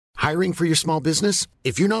Hiring for your small business?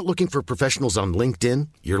 If you're not looking for professionals on LinkedIn,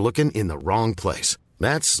 you're looking in the wrong place.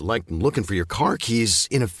 That's like looking for your car keys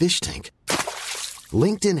in a fish tank.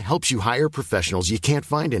 LinkedIn helps you hire professionals you can't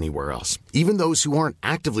find anywhere else, even those who aren't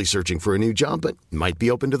actively searching for a new job but might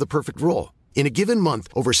be open to the perfect role. In a given month,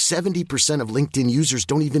 over 70% of LinkedIn users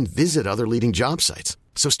don't even visit other leading job sites.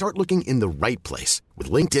 So start looking in the right place.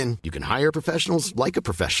 With LinkedIn, you can hire professionals like a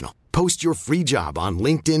professional. Post your free job on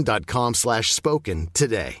linkedin.com/spoken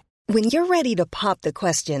today. When you're ready to pop the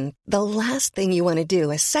question, the last thing you want to do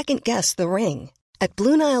is second-guess the ring. At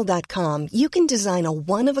BlueNile.com, you can design a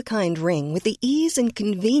one-of-a-kind ring with the ease and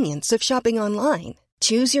convenience of shopping online.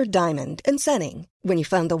 Choose your diamond and setting. When you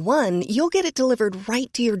find the one, you'll get it delivered right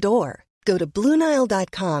to your door. Go to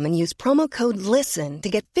BlueNile.com and use promo code LISTEN to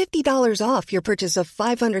get $50 off your purchase of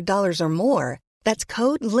 $500 or more. That's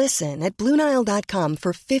code LISTEN at BlueNile.com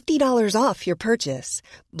for $50 off your purchase.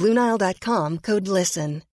 BlueNile.com, code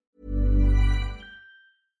LISTEN.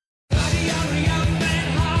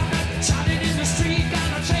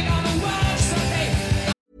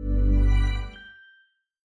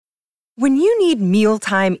 When you need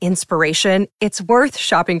mealtime inspiration, it's worth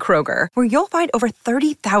shopping Kroger, where you'll find over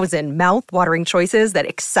 30,000 mouth-watering choices that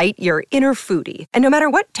excite your inner foodie. And no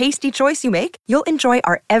matter what tasty choice you make, you'll enjoy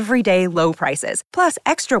our everyday low prices, plus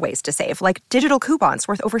extra ways to save, like digital coupons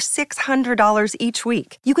worth over $600 each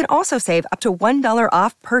week. You can also save up to $1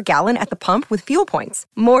 off per gallon at the pump with fuel points.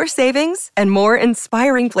 More savings and more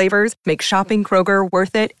inspiring flavors make shopping Kroger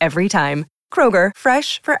worth it every time. Kroger,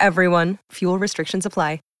 fresh for everyone. Fuel restrictions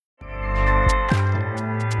apply.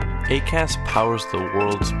 Acast powers the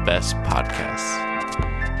world's best podcasts.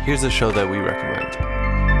 Here's a show that we recommend.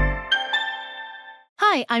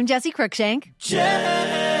 Hi, I'm Jessie Cruikshank. Jessie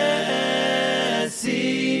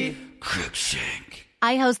Cruikshank.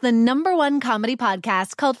 I host the #1 comedy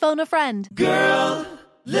podcast called Phone a Friend. Girl,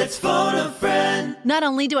 let's phone a friend. Not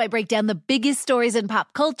only do I break down the biggest stories in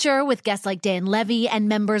pop culture with guests like Dan Levy and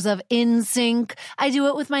members of NSYNC, I do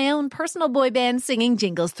it with my own personal boy band singing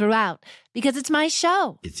jingles throughout. Because it's my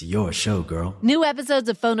show. It's your show, girl. New episodes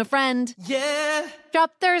of Phone a Friend. Yeah.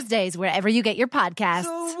 Drop Thursdays wherever you get your podcasts.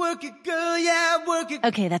 So work it, girl, yeah, work it.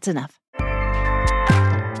 Okay, that's enough.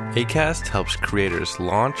 Acast helps creators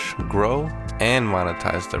launch, grow, and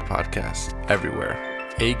monetize their podcasts everywhere.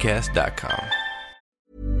 Acast.com.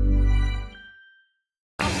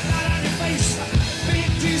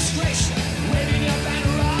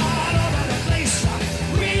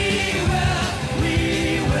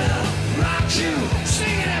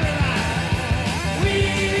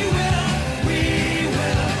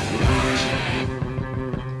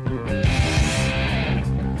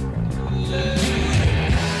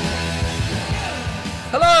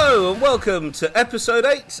 Hello and welcome to episode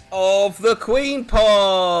 8 of the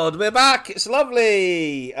QUEENPOD. We're back, it's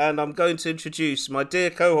lovely, and I'm going to introduce my dear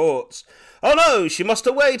cohorts. Oh no, she must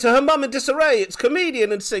away to her mum in disarray. It's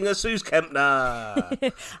comedian and singer Suze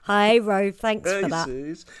Kempner. Hi, Ro. Thanks Hey, for that.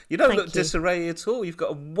 Suze. You don't Thank look you. disarray at all. You've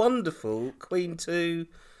got a wonderful Queen 2,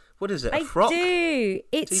 what is it, a I frock? do.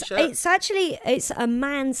 T-shirt? It's a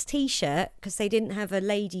man's t-shirt because they didn't have a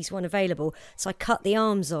ladies' one available, so I cut the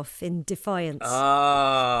arms off in defiance.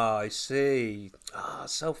 Ah, I see. Ah,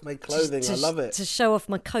 self-made clothing, I love it. To show off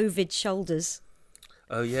my COVID shoulders.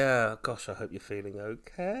 Oh yeah, gosh, I hope you're feeling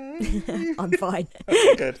okay. I'm fine.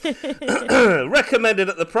 Good. Recommended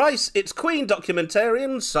at the price, it's Queen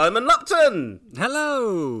documentarian Simon Lupton.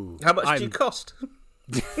 Hello. How much do you cost?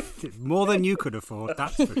 More than you could afford,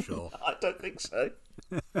 that's for sure. I don't think so.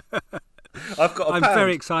 I've got a I'm pound.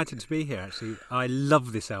 very excited to be here, actually. I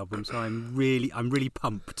love this album, so I'm really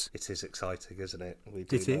pumped. It is exciting, isn't it? We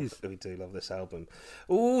do love this album.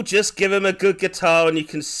 Oh, just give him a good guitar and you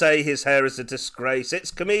can say his hair is a disgrace.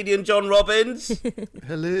 It's comedian John Robbins.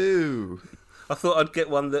 Hello. I thought I'd get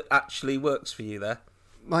one that actually works for you there.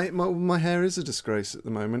 My hair is a disgrace at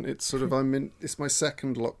the moment. It's sort of it's my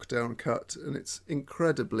second lockdown cut and it's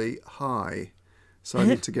incredibly high. So I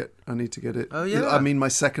need to get it. Oh yeah. I mean my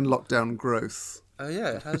second lockdown growth. Oh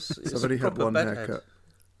yeah, it has. So I've only had one haircut.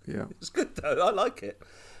 Yeah. It's good though. I like it.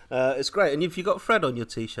 It's great. And you got Fred on your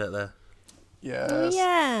t-shirt there. Yes. Oh,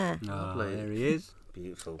 yeah. Lovely. There he is.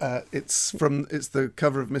 Beautiful. It's the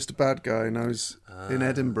cover of Mr. Bad Guy, and I was in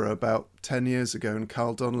Edinburgh about 10 years ago, and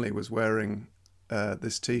Carl Donnelly was wearing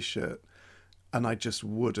this T-shirt, and I just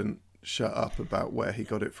wouldn't shut up about where he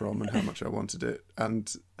got it from and how much I wanted it.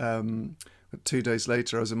 And 2 days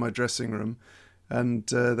later, I was in my dressing room, And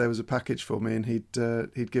there was a package for me, and he'd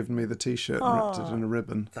given me the T-shirt and wrapped it in a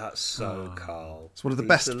ribbon. That's so Carl. It's one of the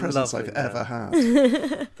best presents I've ever had.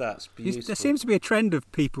 That's beautiful. There seems to be a trend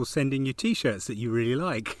of people sending you T-shirts that you really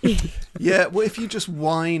like. Yeah, well, if you just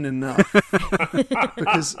whine enough,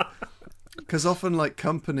 because often like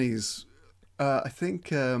companies, I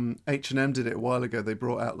think H&M did it a while ago. They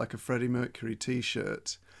brought out like a Freddie Mercury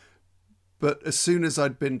T-shirt. But as soon as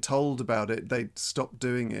I'd been told about it, they'd stopped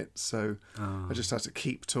doing it. So I just had to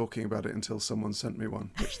keep talking about it until someone sent me one,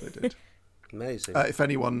 which they did. Amazing. If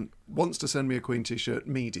anyone wants to send me a Queen T-shirt,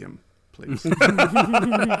 medium, please.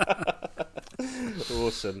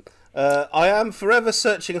 Awesome. I am forever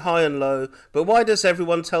searching high and low, but why does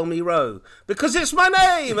everyone tell me Row? Because it's my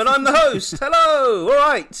name and I'm the host. Hello. All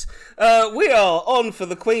right. We are on for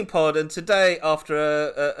the Queen Pod, and today, after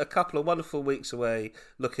a couple of wonderful weeks away,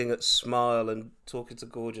 looking at Smile and talking to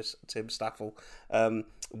gorgeous Tim Staffel,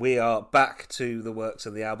 we are back to the works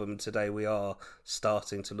of the album. Today we are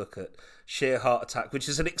starting to look at Sheer Heart Attack, which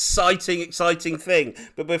is an exciting thing.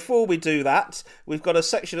 But before we do that, we've got a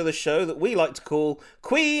section of the show that we like to call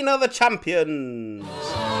Queen of the Champions. We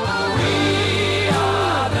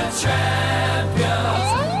are the champions.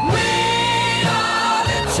 We are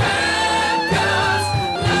the champions.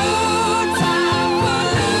 No time for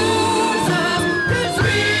losers, 'cause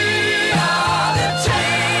we are the champions.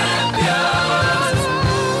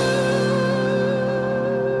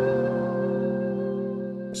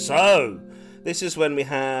 So, this is when we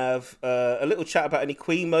have a little chat about any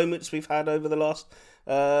Queen moments we've had over the last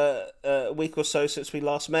week or so since we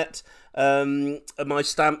last met. My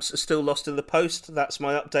stamps are still lost in the post. That's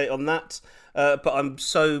my update on that. But I'm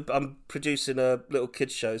producing a little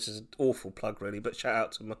kids show. This is an awful plug, really. But shout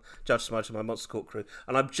out to my Judge Smudge and my Monster Court crew.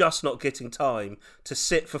 And I'm just not getting time to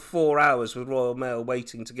sit for 4 hours with Royal Mail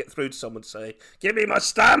waiting to get through to someone to say, "Give me my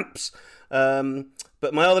stamps."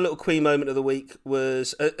 But my other little Queen moment of the week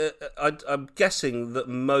was, I'm guessing that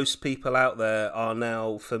most people out there are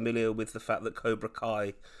now familiar with the fact that Cobra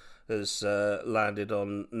Kai has landed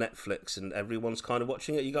on Netflix and everyone's kind of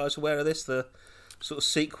watching it. You guys aware of this? The sort of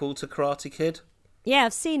sequel to Karate Kid? Yeah,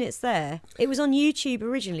 I've seen it's there. It was on YouTube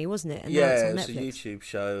originally, wasn't it? And now it's on it's Netflix. a YouTube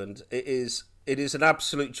show, and it is an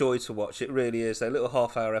absolute joy to watch. It really is. They're little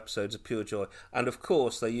half-hour episodes of pure joy. And of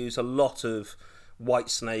course, they use a lot of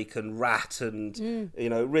Whitesnake and Rat and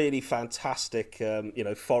really fantastic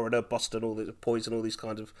Foreigner, Boston, all the Poison, all these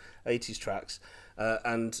kinds of 80s tracks.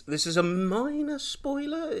 And this is a minor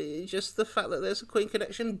spoiler, just the fact that there's a Queen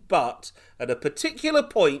connection, but at a particular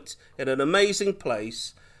point in an amazing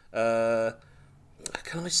place, can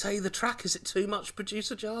I say the track? Is it too much,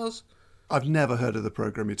 Producer Giles? I've never heard of the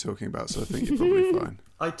programme you're talking about, so I think you're probably fine.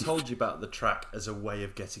 I told you about the track as a way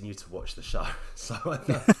of getting you to watch the show. So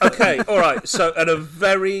Okay, all right. So at a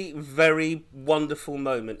very, very wonderful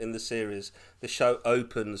moment in the series, the show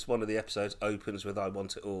opens, one of the episodes opens with I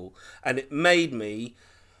Want It All. And it made me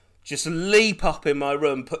just leap up in my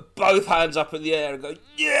room, put both hands up in the air and go,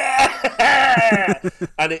 yeah!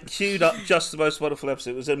 And it queued up just the most wonderful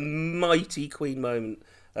episode. It was a mighty Queen moment.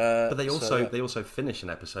 But they also finish an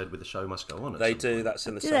episode with The Show Must Go On. They do. Point. That's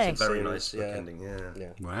in the second series. Very nice ending.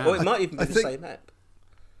 Yeah. Wow. Or it might even be the same ep.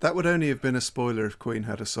 That would only have been a spoiler if Queen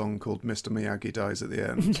had a song called "Mr. Miyagi Dies at the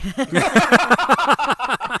End."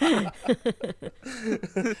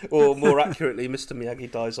 Or more accurately, Mr. Miyagi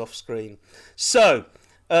dies off screen. So,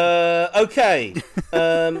 okay,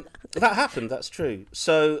 that happened. That's true.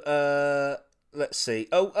 So. Let's see.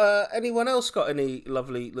 Anyone else got any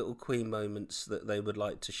lovely little Queen moments that they would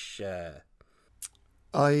like to share?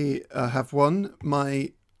 I have one.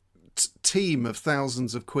 My team of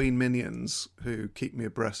thousands of Queen minions who keep me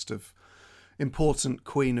abreast of important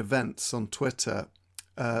Queen events on Twitter,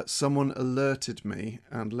 someone alerted me,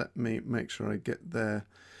 and let me make sure I get their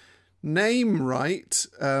name right.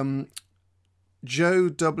 Joe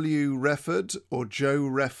W. Refford, or Joe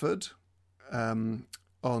Refford,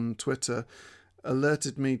 on Twitter,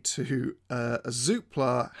 alerted me to a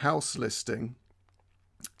Zoopla house listing,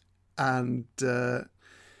 and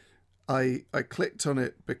I clicked on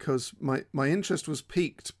it because my interest was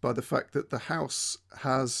piqued by the fact that the house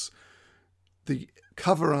has the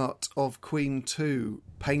cover art of Queen 2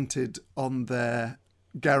 painted on their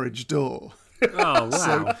garage door. Oh, wow.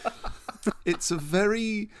 So it's a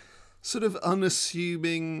very sort of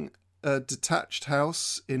unassuming, detached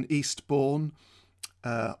house in Eastbourne.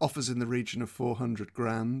 Offers in the region of 400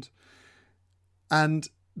 grand, and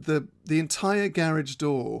the entire garage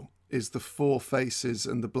door is the four faces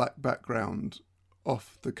and the black background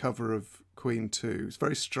off the cover of Queen 2. It's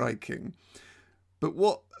very striking. But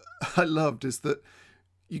what I loved is that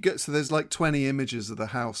there's like 20 images of the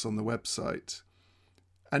house on the website,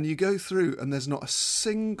 And you go through and there's not a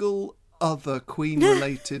single other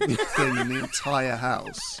Queen-related thing in the entire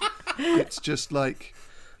house. It's just like,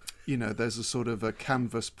 you know, there's a sort of a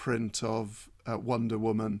canvas print of Wonder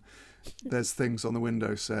Woman. There's things on the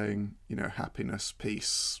window saying, you know, happiness,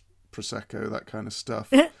 peace, Prosecco, that kind of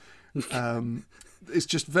stuff. It's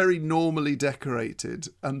just very normally decorated.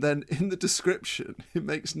 And then in the description, it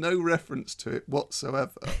makes no reference to it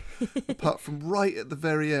whatsoever, apart from right at the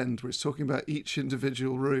very end, where it's talking about each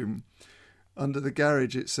individual room. Under the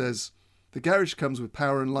garage, it says, the garage comes with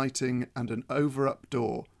power and lighting and an over-up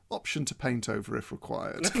door. Option to paint over if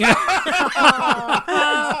required.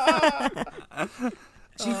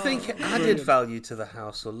 Do you think it added value to the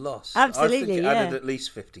house or lost? Absolutely, I think it added at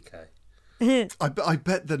least 50k. I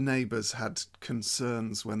bet the neighbours had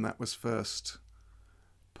concerns when that was first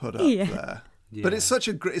put up there. Yeah. But it's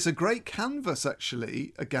a great canvas,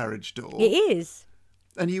 actually, a garage door. It is.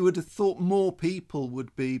 And you would have thought more people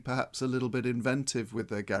would be perhaps a little bit inventive with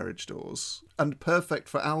their garage doors. And perfect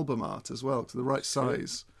for album art as well, because the right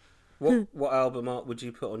size. What album art would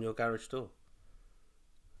you put on your garage door?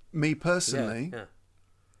 Me personally? Yeah.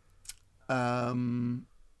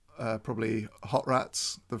 Probably Hot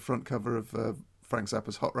Rats, the front cover of Frank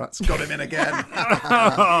Zappa's Hot Rats. Got him in again.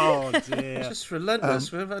 Oh dear! Just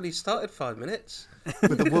relentless. We've only started 5 minutes.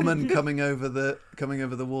 With the woman coming over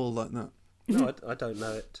the wall like that. No, I don't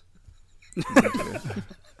know it.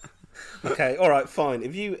 Okay, all right, fine.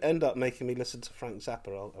 If you end up making me listen to Frank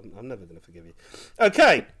Zappa, I'm never going to forgive you.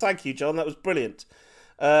 Okay, thank you, John. That was brilliant.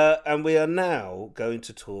 And we are now going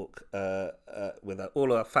to talk with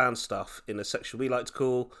all our fan stuff in a section we like to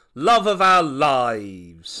call Love of Our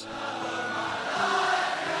Lives.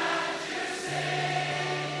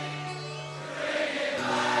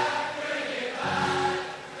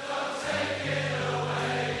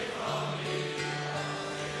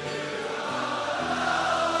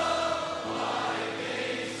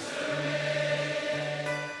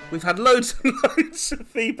 We've had loads and loads of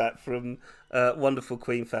feedback from wonderful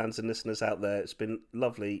Queen fans and listeners out there. It's been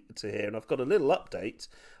lovely to hear. And I've got a little update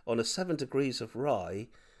on a 7 Degrees of Rye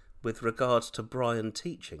with regards to Brian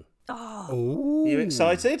teaching. Oh. Are you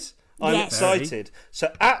excited? I'm Yes. excited.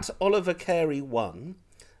 So at Oliver Carey 1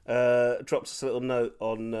 dropped us a little note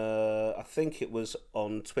on, I think it was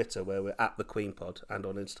on Twitter, where we're at the QUEENPOD, and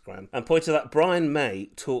on Instagram, and pointed out Brian May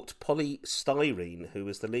taught Polly Styrene, who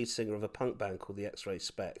was the lead singer of a punk band called the X-Ray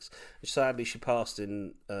Specs. Sadly, she passed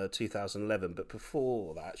in 2011, but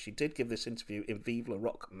before that, she did give this interview in Vive la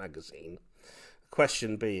Rock magazine. The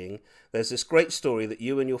question being, there's this great story that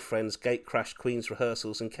you and your friends gate-crashed Queen's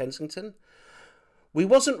rehearsals in Kensington. We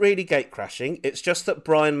wasn't really gate-crashing, it's just that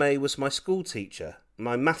Brian May was my school teacher,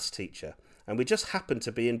 my maths teacher, and we just happened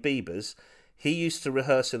to be in Bieber's. He used to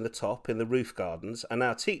rehearse in the top, in the roof gardens, and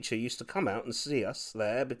our teacher used to come out and see us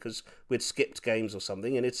there because we'd skipped games or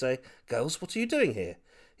something, and he'd say, "Girls, what are you doing here?"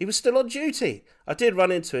 He was still on duty. I did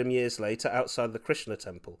run into him years later outside the Krishna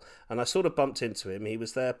temple, and I sort of bumped into him. He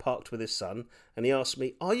was there parked with his son, and he asked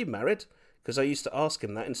me, "Are you married?" Because I used to ask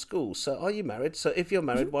him that in school. So, are you married? So, if you're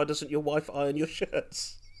married, why doesn't your wife iron your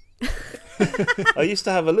shirts? I used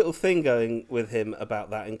to have a little thing going with him about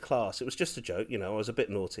that in class. It was just a joke, you know, I was a bit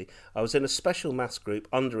naughty. I was in a special maths group,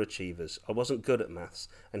 underachievers. I wasn't good at maths,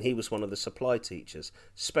 and he was one of the supply teachers,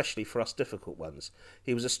 especially for us difficult ones.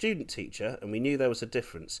 He was a student teacher, and we knew there was a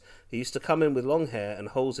difference. He used to come in with long hair and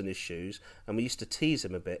holes in his shoes, and we used to tease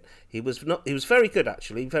him a bit. He was very good,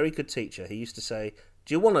 actually, very good teacher. He used to say,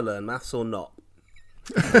 "Do you want to learn maths or not?"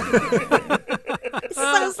 It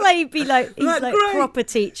sounds like he'd be like he's like great? proper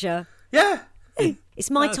teacher. Yeah. It's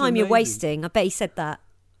my That's time you're amazing. wasting. I bet he said that.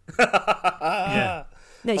 Yeah.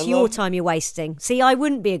 No, it's your time you're wasting. See, I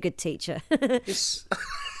wouldn't be a good teacher. It's...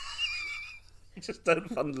 You just don't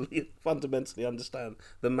fundamentally understand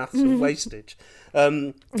the maths of wastage.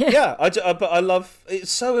 But I love...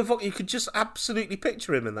 It's so evocative. You could just absolutely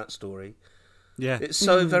picture him in that story. Yeah. It's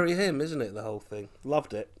so very him, isn't it, the whole thing?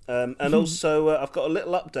 Loved it. And also, I've got a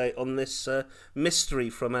little update on this mystery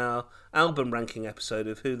from our album ranking episode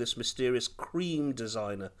of who this mysterious cream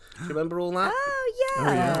designer. Do you remember all that? Oh,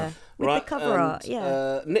 yeah. With Right, the cover art,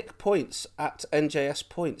 yeah. Nick Points at NJS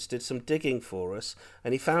Points did some digging for us,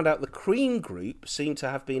 and he found out the Cream Group seemed to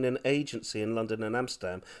have been an agency in London and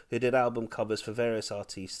Amsterdam who did album covers for various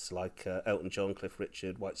artists like Elton John, Cliff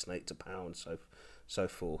Richard, Whitesnake to Pound, so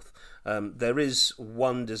forth. There is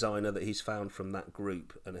one designer that he's found from that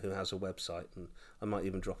group and who has a website, and I might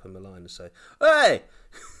even drop him a line and say, "Hey,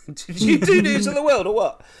 did you do News of the World or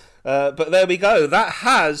what?" But there we go. That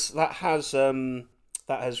has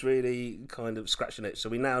really kind of scratched an itch. So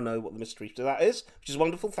we now know what the mystery to that is, which is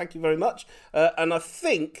wonderful. Thank you very much. And I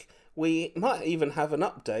think we might even have an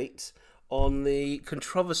update on the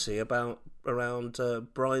controversy around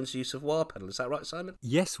Brian's use of wah pedal. Is that right, Simon?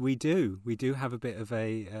 Yes, we do. We do have a bit of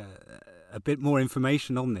a bit more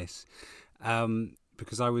information on this,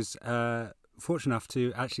 because I was fortunate enough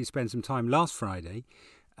to actually spend some time last Friday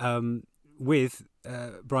with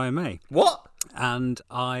Brian May. What? And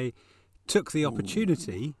I took the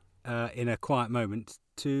opportunity in a quiet moment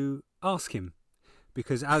to ask him,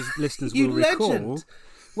 because as listeners will recall,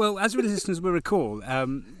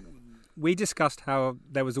 we discussed how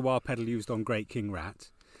there was a wah pedal used on Great King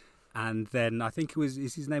Rat, and then I think is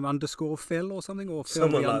his name _Phil or something, or Phil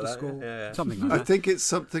Someone the like underscore, that, yeah. something like I that. think it's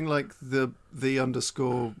something like the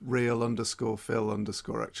 _real_Phil_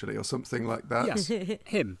 actually, or something like that. Yes,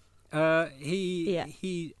 him.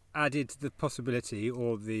 He added the possibility,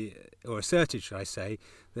 or asserted, should I say,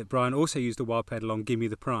 that Brian also used a wah pedal on "Gimme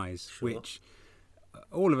the Prize," which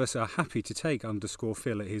all of us are happy to take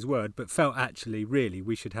 _Phil at his word, but felt actually really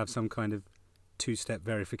we should have some kind of two-step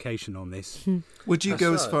verification on this. Would you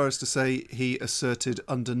go as far as to say he asserted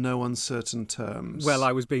under no uncertain terms? Well,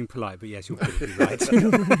 I was being polite, but yes, you're probably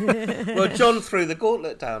right. Well, John threw the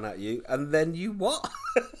gauntlet down at you, and then you what?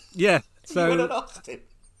 Yeah, so you went and asked him.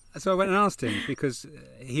 So I went and asked him, because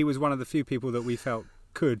he was one of the few people that we felt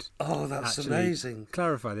could. Oh, that's actually amazing.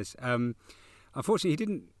 Clarify this.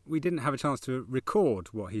 Unfortunately, we didn't have a chance to record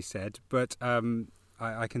what he said, but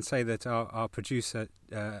I can say that our producer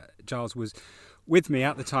Giles was with me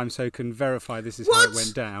at the time, so can verify this is how it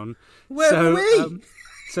went down. Where were we?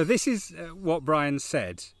 So this is what Brian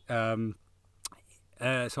said. So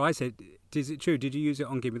I said, "Is it true? Did you use it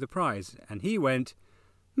on Give Me the Prize?" And he went,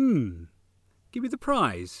 Give Me the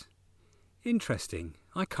Prize? Interesting.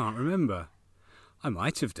 I can't remember. I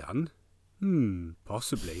might have done.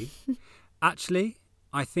 Possibly. Actually,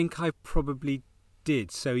 I think I probably did.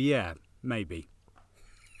 So yeah, maybe.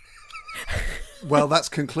 Well, that's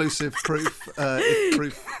conclusive proof,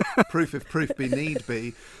 if proof be need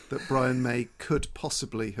be, that Brian May could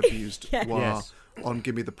possibly have used wah on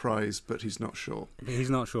Give Me the Prize, but he's not sure. He's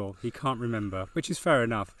not sure. He can't remember, which is fair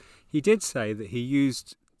enough. He did say that he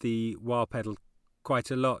used the wah pedal quite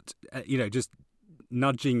a lot, just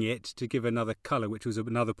nudging it to give another colour, which was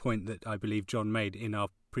another point that I believe John made in our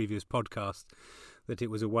previous podcast, that it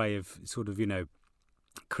was a way of sort of,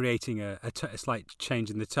 creating a slight change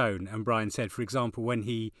in the tone. And Brian said, for example, when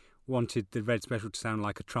he wanted the Red Special to sound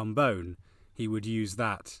like a trombone, he would use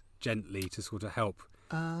that gently to sort of help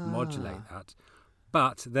modulate that.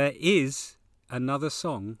 But there is another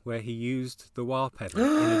song where he used the wah pedal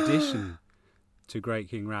in addition to Great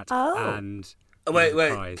King Rat and... Wait,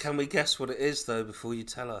 Prize. can we guess what it is, though, before you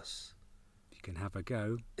tell us? You can have a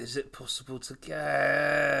go. Is it possible to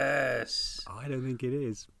guess? I don't think it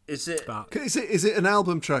is. Is it? But Is it an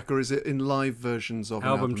album track, or is it in live versions of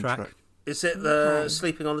album an album track? Is it the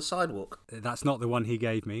Sleeping on the Sidewalk? that's not the one he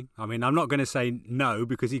gave me. I mean, I'm not going to say no,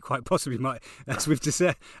 because he quite possibly might. As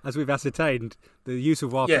we've ascertained, the use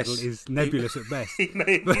of wah pedal is nebulous at best. He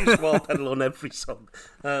may have used wah pedal on every song.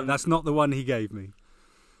 That's not the one he gave me.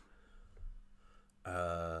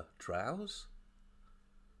 Drowse?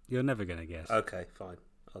 You're never going to guess. Okay, fine.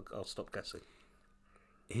 I'll stop guessing.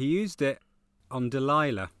 He used it on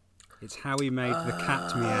Delilah. It's how he made the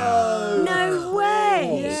cat meow. No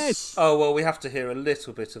way! Yes! Oh, well, we have to hear a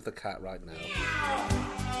little bit of the cat right now.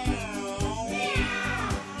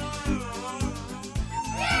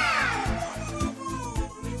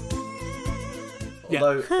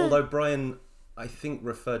 Although Brian, I think,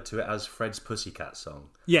 referred to it as Fred's Pussycat song.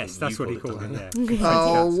 Yes, that's what he called it, yeah.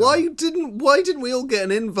 Oh, why didn't we all get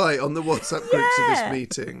an invite on the WhatsApp group to this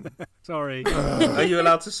meeting? Sorry. Are you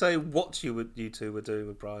allowed to say what you two were doing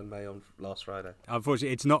with Brian May on last Friday?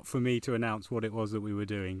 Unfortunately, it's not for me to announce what it was that we were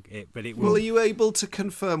doing. But it Well, will. are you able to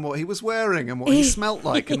confirm what he was wearing and what he smelt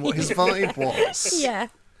like and what his vibe was? Yeah.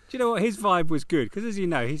 Do you know what? His vibe was good, because as you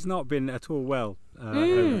know, he's not been at all well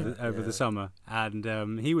over the summer,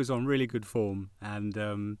 and he was on really good form.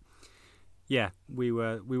 And we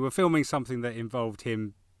were filming something that involved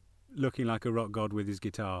him looking like a rock god with his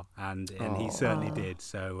guitar, and he certainly did.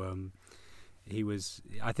 So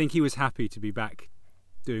I think he was happy to be back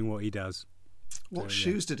doing what he does. What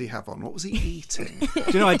shoes did he have on? What was he eating? Do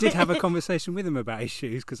you know, I did have a conversation with him about his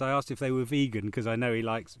shoes, because I asked if they were vegan, because I know he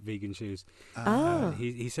likes vegan shoes.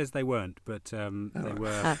 He says they weren't, but they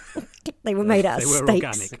were. They were made out of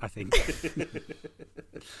steaks. steaks. They were organic, I think.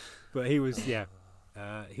 But he was,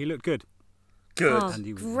 he looked good. Good. Oh,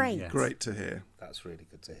 great. Great to hear. That's really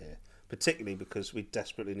good to hear. Particularly because we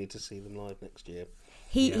desperately need to see them live next year.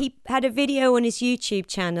 He had a video on his YouTube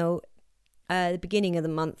channel the beginning of the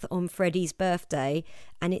month on Freddie's birthday,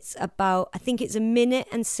 and it's about, I think it's 1 minute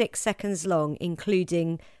and 6 seconds long,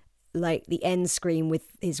 including like the end screen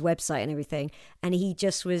with his website and everything. And he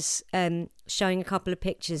just was showing a couple of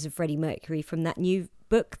pictures of Freddie Mercury from that new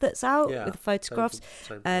book that's out with photographs.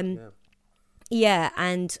 Yeah,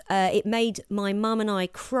 and it made my mum and I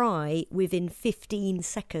cry within 15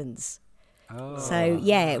 seconds. Oh. So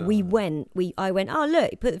yeah, I went, oh look,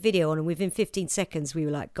 he put the video on, and within 15 seconds we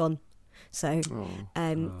were like gone. So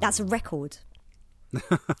that's a record.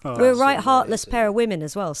 We're a right heartless pair of women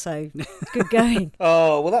as well, so good going.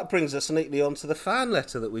 Oh, well, that brings us neatly on to the fan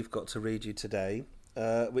letter that we've got to read you today,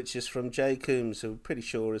 which is from Jay Coombs, who I'm pretty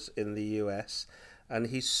sure is in the US. And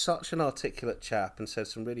he's such an articulate chap and said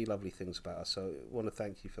some really lovely things about us. So I want to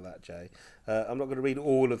thank you for that, Jay. I'm not going to read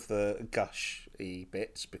all of the gushy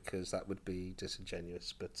bits because that would be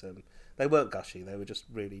disingenuous. But they weren't gushy. They were just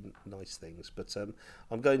really nice things. But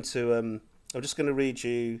I'm just going to read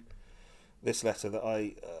you this letter that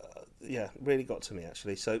really got to me,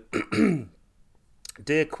 actually. So,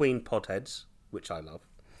 Dear Queen Podheads, which I love.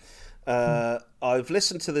 I've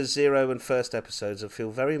listened to the 0 and first episodes and feel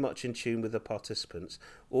very much in tune with the participants,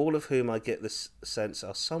 all of whom I get this sense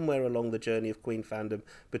are somewhere along the journey of Queen fandom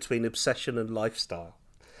between obsession and lifestyle.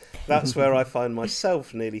 That's where I find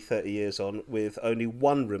myself nearly 30 years on, with only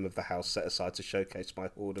one room of the house set aside to showcase my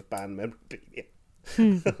hoard of band memorabilia.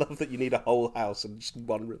 I love that you need a whole house and just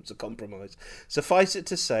one room's a compromise. Suffice it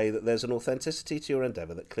to say that there's an authenticity to your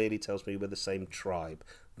endeavour that clearly tells me we're the same tribe.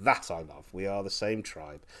 That I love. We are the same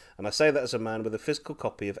tribe. And I say that as a man with a physical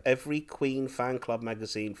copy of every Queen fan club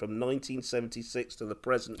magazine from 1976 to the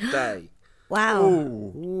present day. Wow.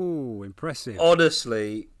 Ooh, impressive.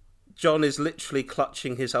 Honestly, John is literally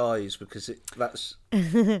clutching his eyes because that's...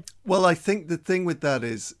 Well, I think the thing with that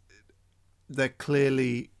is they're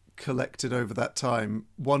clearly collected over that time.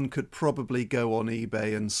 One could probably go on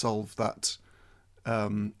eBay and solve that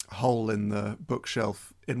hole in the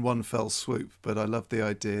bookshelf in one fell swoop, but I love the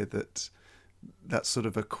idea that that's sort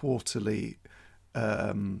of a quarterly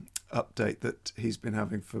update that he's been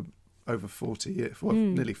having for over 40 years,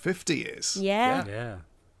 nearly 50 years. Yeah,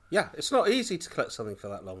 it's not easy to collect something for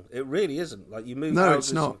that long. It really isn't. Like, you move No,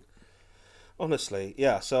 houses it's not. Honestly,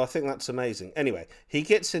 yeah, so I think that's amazing. Anyway, he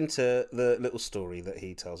gets into the little story that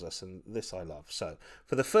he tells us, and this I love. So,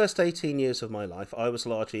 for the first 18 years of my life, I was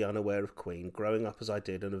largely unaware of Queen, growing up as I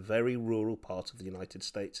did in a very rural part of the United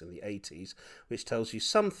States in the 80s, which tells you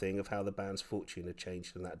something of how the band's fortune had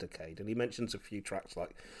changed in that decade. And he mentions a few tracks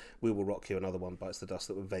like We Will Rock You, Another One Bites the Dust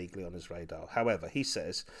that were vaguely on his radar. However, he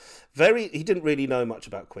says, he didn't really know much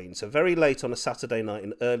about Queen, so very late on a Saturday night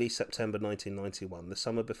in early September 1991, the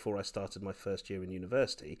summer before I started my first year in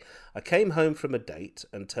university, I came home from a date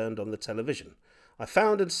and turned on the television. I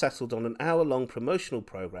found and settled on an hour-long promotional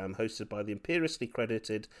programme hosted by the imperiously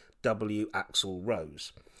credited W. Axl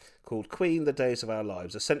Rose, called Queen, The Days of Our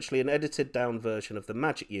Lives, essentially an edited-down version of the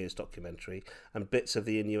Magic Years documentary and bits of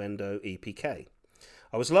the Innuendo EPK.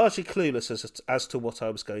 I was largely clueless as to what I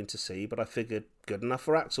was going to see, but I figured, good enough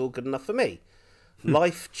for Axl, good enough for me.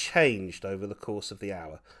 Life changed over the course of the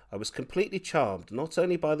hour. I was completely charmed, not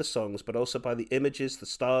only by the songs, but also by the images, the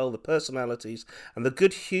style, the personalities, and the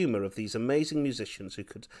good humour of these amazing musicians who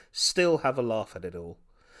could still have a laugh at it all.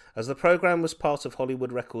 As the programme was part of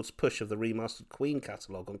Hollywood Records' push of the remastered Queen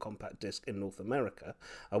catalogue on compact disc in North America,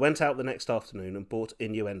 I went out the next afternoon and bought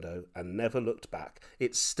Innuendo and never looked back.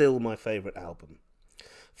 It's still my favourite album.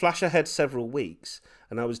 Flash ahead several weeks,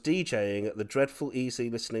 and I was DJing at the dreadful easy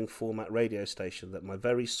listening format radio station that my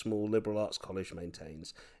very small liberal arts college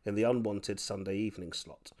maintains in the unwanted Sunday evening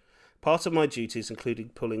slot. Part of my duties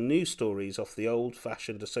included pulling news stories off the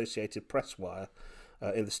old-fashioned Associated Press wire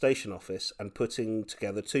in the station office and putting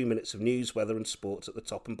together 2 minutes of news, weather and sports at the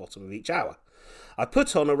top and bottom of each hour. I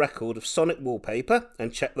put on a record of Sonic Wallpaper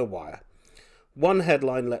and checked the wire. One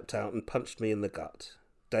headline leapt out and punched me in the gut.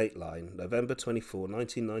 Dateline, November 24,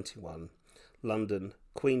 1991, London,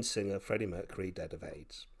 Queen singer Freddie Mercury dead of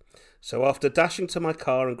AIDS. So after dashing to my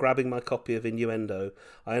car and grabbing my copy of Innuendo,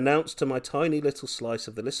 I announced to my tiny little slice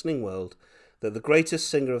of the listening world that the greatest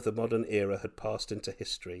singer of the modern era had passed into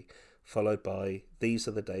history, followed by These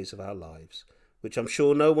Are the Days of Our Lives, which I'm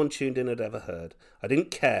sure no one tuned in had ever heard. I didn't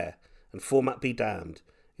care, and format be damned.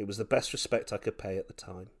 It was the best respect I could pay at the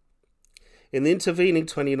time. In the intervening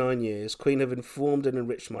 29 years, Queen have informed and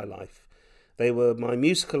enriched my life. They were my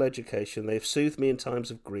musical education. They have soothed me in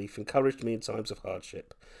times of grief, encouraged me in times of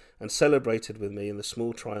hardship, and celebrated with me in the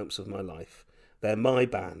small triumphs of my life. They're my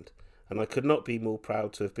band, and I could not be more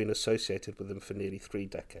proud to have been associated with them for nearly 3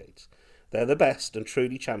 decades. They're the best and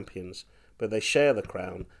truly champions, but they share the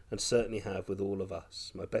crown and certainly have with all of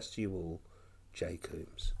us. My best to you all, Jay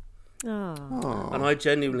Coombs. Oh. And I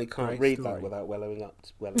genuinely can't Great read story. that without welling up.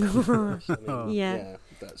 I mean, Yeah.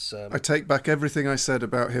 that's. I take back everything I said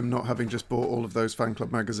about him not having just bought all of those fan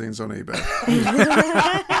club magazines on eBay.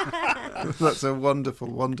 That's a wonderful,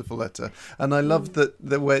 wonderful letter, and I love that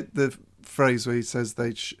the phrase where he says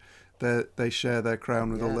they share their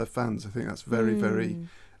crown with all their fans. I think that's very, very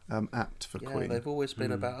apt for Queen. They've always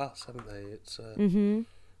been about us, haven't they? It's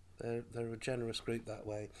they're a generous group that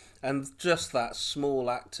way, and just that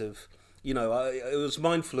small act of, I was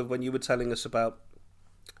mindful of when you were telling us about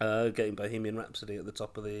getting Bohemian Rhapsody at the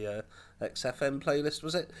top of the XFM playlist,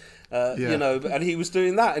 was it? And he was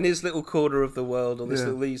doing that in his little corner of the world on this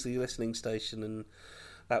little easy listening station, and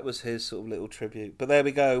that was his sort of little tribute. But there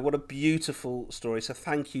we go. What a beautiful story. So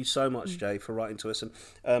thank you so much, Jay, for writing to us.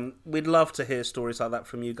 And we'd love to hear stories like that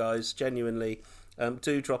from you guys, genuinely.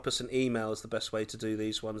 Do drop us an email is the best way to do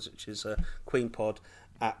these ones, which is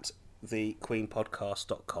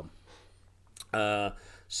queenpod@thequeenpodcast.com.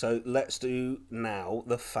 So let's do now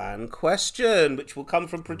the fan question, which will come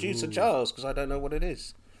from producer Charles, because I don't know what it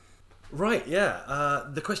is. Right, yeah.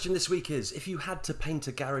 The question this week is, if you had to paint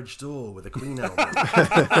a garage door with a Queen album...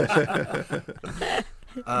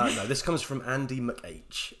 No, this comes from Andy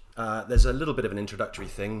McH. There's a little bit of an introductory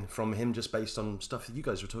thing from him just based on stuff that you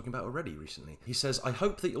guys were talking about already recently. He says, I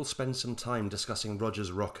hope that you'll spend some time discussing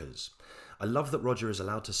Roger's Rockers. I love that Roger is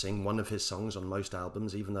allowed to sing one of his songs on most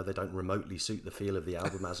albums, even though they don't remotely suit the feel of the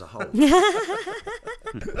album as a whole.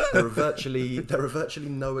 There are virtually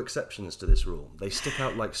no exceptions to this rule. They stick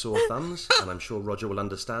out like sore thumbs, and I'm sure Roger will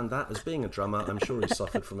understand that. As being a drummer, I'm sure he's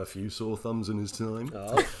suffered from a few sore thumbs in his time.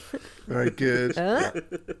 Oh. Very good.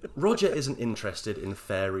 Roger isn't interested in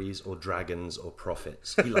fairies or dragons or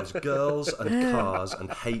prophets. He loves girls and cars and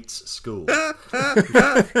hates school. Love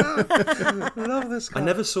this guy. I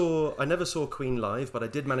never saw Queen live, but I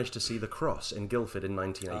did manage to see The Cross in Guildford in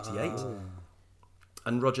 1988. Oh.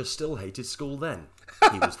 And Roger still hated school then.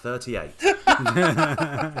 He was 38.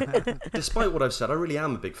 Despite what I've said, I really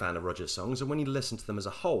am a big fan of Roger's songs, and when you listen to them as a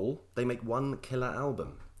whole, they make one killer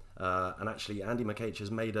album. And actually, Andy McH has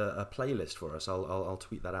made a playlist for us. I'll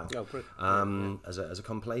tweet that out as a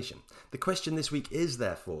compilation. The question this week is,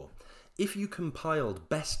 therefore, if you compiled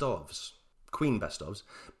best-ofs, Queen best-ofs,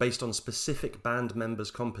 based on specific band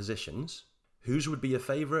members' compositions, whose would be your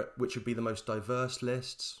favourite? Which would be the most diverse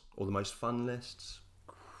lists or the most fun lists?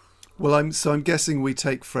 Well, I'm guessing we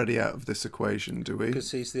take Freddie out of this equation, do we?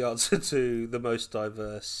 Because he's the answer to the most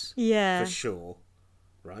diverse, for sure,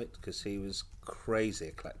 right? Because he was crazy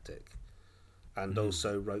eclectic, and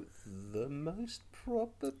also wrote the most,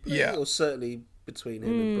 probably, or certainly between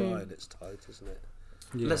him and Brian, it's tight, isn't it?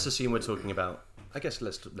 Yeah. Let's assume we're talking about. I guess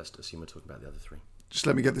let's assume we're talking about the other three. Just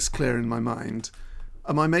let me get this clear in my mind.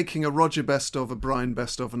 Am I making a Roger best of, a Brian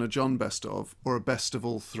best of, and a John best of, or a best of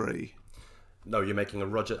all three? No, you're making a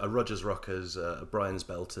Roger's Rockers, a Brian's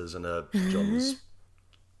Belters, and a John's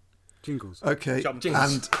Jingles. Okay,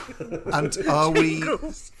 Jingles. and are we?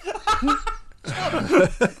 Rockers,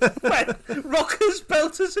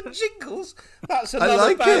 Belters, and Jingles. That's another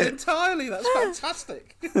like band it. entirely. That's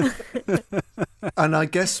fantastic. And I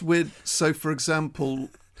guess so. For example,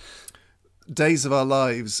 Days of Our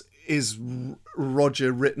Lives is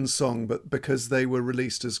Roger written song, but because they were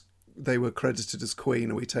credited as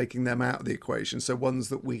Queen, are we taking them out of the equation? So ones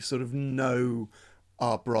that we sort of know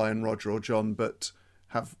are Brian, Roger, or John, but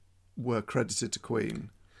were credited to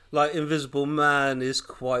Queen. Like Invisible Man is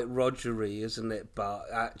quite Rogery, isn't it? But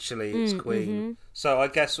actually, it's Queen. Mm-hmm. So I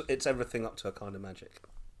guess it's everything up to a kind of magic.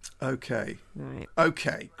 Okay. Right.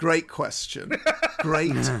 Okay. Great question.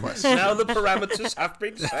 Great question. Now the parameters have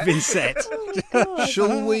been set.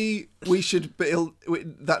 Shall we? We should.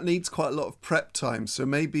 That needs quite a lot of prep time. So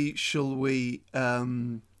maybe shall we? How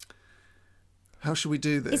shall we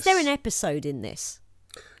do this? Is there an episode in this?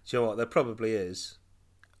 Do you know what? There probably is.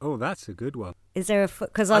 Oh, that's a good one. Is there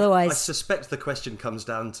because otherwise... I suspect the question comes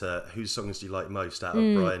down to whose songs do you like most out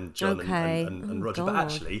of Brian, John and Roger. God. But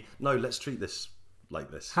actually, no, let's treat this like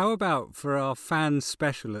this. How about for our fan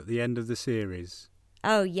special at the end of the series?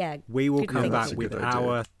 Oh, yeah. We will come that's back a with good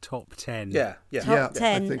our idea. top 10. Yeah. Top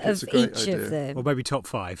 10 I think of it's a great each idea. of them. Or maybe top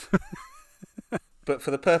 5. But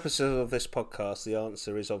for the purposes of this podcast, the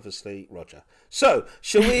answer is obviously Roger. So,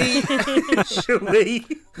 shall we?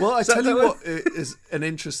 Well, I tell you what is an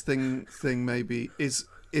interesting thing. Maybe is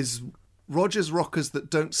Roger's Rockers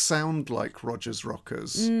that don't sound like Roger's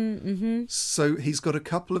Rockers. Mm-hmm. So he's got a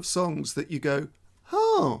couple of songs that you go,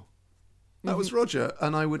 oh, that was Roger,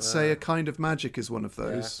 and I would say A Kind of Magic is one of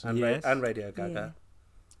those. Yeah. And Radio Gaga.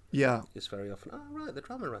 Yeah. It's very often. Oh right, the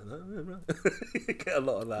drummer ran that. Right. You get a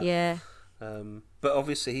lot of that. Yeah. But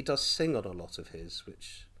obviously he does sing on a lot of his,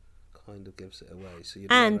 which kind of gives it away. So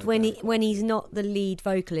and when he's not the lead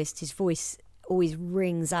vocalist, his voice always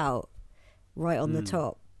rings out right on the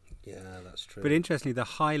top. Yeah, that's true. But interestingly, the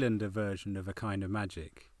Highlander version of A Kind of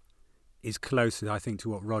Magic is closer, I think, to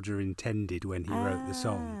what Roger intended when he wrote the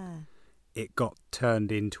song. It got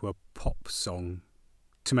turned into a pop song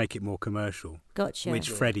to make it more commercial. Gotcha. Which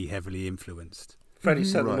Freddie heavily influenced. Freddie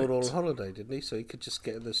sent them all on holiday, didn't he? So he could just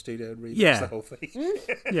get in the studio and remix the whole thing.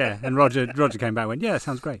 Yeah, and Roger came back and went, yeah,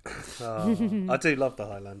 sounds great. Oh, I do love the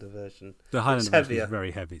Highlander version. The Highlander version is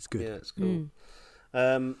very heavy. It's good. Yeah, it's cool.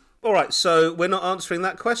 All right, so we're not answering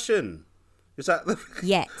that question. Is that the...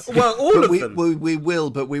 Yet. Well, all of them. We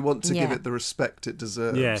will, but we want to give it the respect it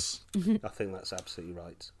deserves. Yes. I think that's absolutely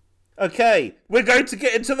right. Okay, we're going to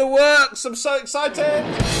get into the works. I'm so excited.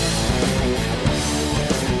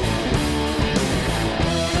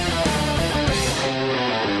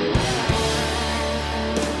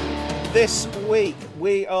 This week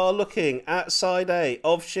we are looking at side A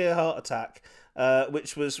of Sheer Heart Attack,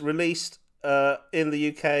 which was released in the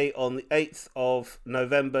UK on the 8th of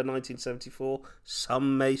November 1974.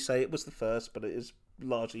 Some may say it was the 1st, but it is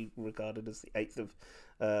largely regarded as the 8th of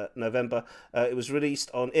November. It was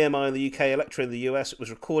released on EMI in the UK, Elektra in the US. It was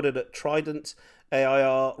recorded at Trident,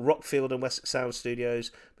 AIR, Rockfield and Wessex Sound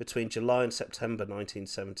Studios between July and September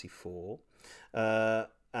 1974.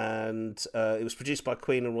 And it was produced by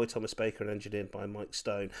Queen and Roy Thomas Baker and engineered by Mike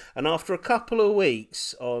Stone. And after a couple of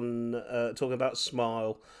weeks on talking about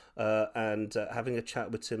Smile and having a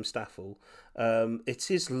chat with Tim Staffel,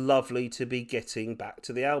 it is lovely to be getting back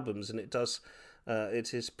to the albums, and it does.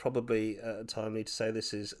 It is probably timely to say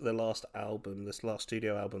this is the last album, this last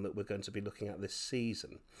studio album that we're going to be looking at this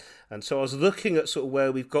season. And so I was looking at sort of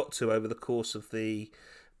where we've got to over the course of the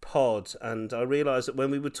pod, and I realised that when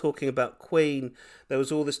we were talking about Queen, there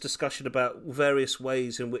was all this discussion about various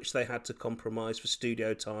ways in which they had to compromise for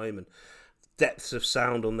studio time and depths of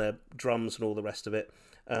sound on their drums and all the rest of it.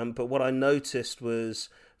 But what I noticed was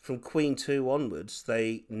from Queen 2 onwards,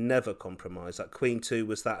 they never compromised. Like Queen 2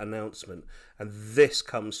 was that announcement, and this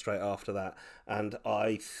comes straight after that. And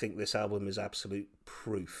I think this album is absolute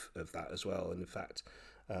proof of that as well. And in fact,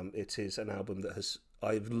 it is an album that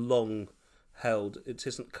I've long held. It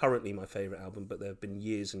isn't currently my favourite album, but there have been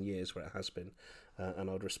years and years where it has been.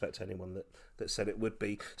 And I'd respect anyone that said it would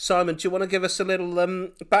be. Simon, do you want to give us a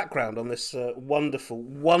little background on this wonderful,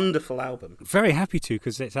 wonderful album? Very happy to,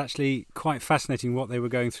 because it's actually quite fascinating what they were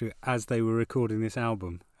going through as they were recording this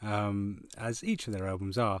album, as each of their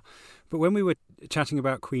albums are. But when we were chatting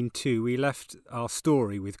about Queen 2, we left our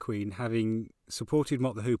story with Queen having supported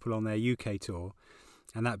Mott the Hoople on their UK tour,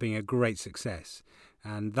 and that being a great success.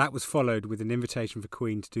 And that was followed with an invitation for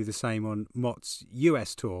Queen to do the same on Mott's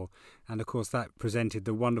US tour. And of course that presented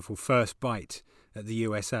the wonderful first bite at the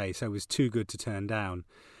USA, so it was too good to turn down.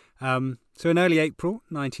 So in early April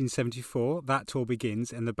 1974, that tour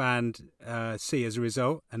begins, and the band see as a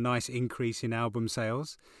result a nice increase in album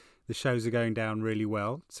sales. The shows are going down really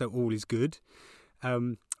well, so all is good.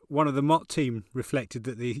 One of the Mott team reflected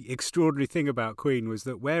that the extraordinary thing about Queen was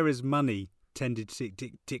that whereas money tended to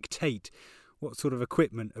dictate what sort of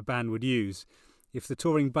equipment a band would use, if the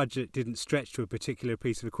touring budget didn't stretch to a particular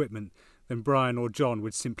piece of equipment, then Brian or John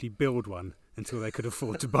would simply build one until they could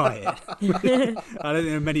afford to buy it. I don't think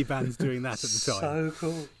there are many bands doing that at the time.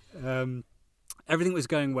 So cool. Everything was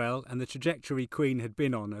going well, and the trajectory Queen had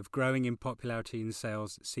been on of growing in popularity and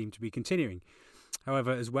sales seemed to be continuing.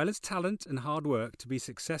 However, as well as talent and hard work, to be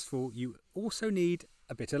successful, you also need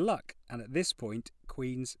a bit of luck. And at this point,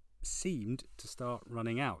 Queen's seemed to start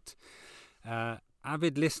running out.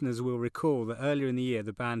 Avid listeners will recall that earlier in the year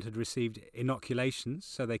the band had received inoculations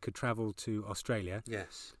so they could travel to Australia.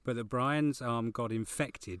 Yes. But that Brian's arm got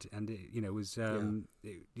infected, and he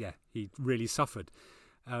really suffered.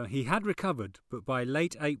 He had recovered, but by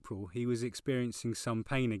late April he was experiencing some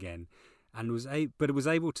pain again, and was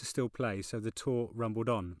able to still play, so the tour rumbled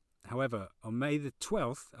on. However, on May the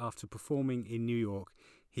 12th, after performing in New York,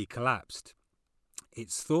 he collapsed.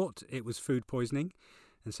 It's thought it was food poisoning,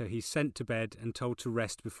 and so he's sent to bed and told to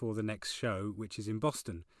rest before the next show, which is in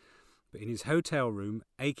Boston. But in his hotel room,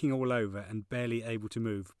 aching all over and barely able to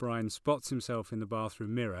move, Brian spots himself in the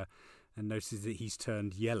bathroom mirror and notices that he's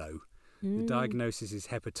turned yellow. The diagnosis is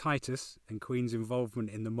hepatitis, and Queen's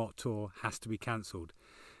involvement in the Mott tour has to be cancelled.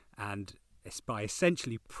 And by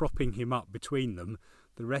essentially propping him up between them,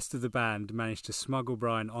 the rest of the band managed to smuggle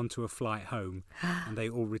Brian onto a flight home, and they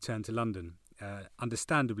all returned to London,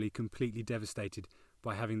 understandably completely devastated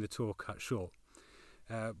by having the tour cut short.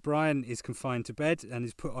 Brian is confined to bed and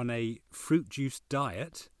is put on a fruit juice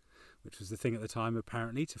diet, which was the thing at the time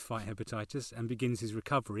apparently, to fight hepatitis, and begins his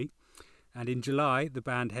recovery. And in July, the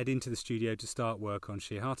band head into the studio to start work on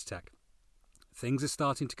Sheer Heart Attack. Things are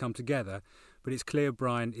starting to come together, but it's clear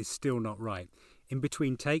Brian is still not right. In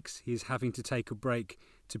between takes, he is having to take a break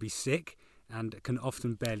to be sick and can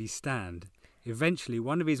often barely stand. Eventually,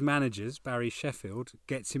 one of his managers, Barry Sheffield,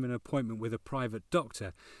 gets him an appointment with a private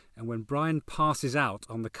doctor, and when Brian passes out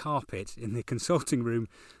on the carpet in the consulting room,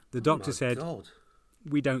 the doctor said, God.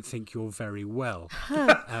 "We don't think you're very well,"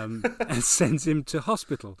 and sends him to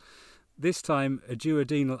hospital. This time, a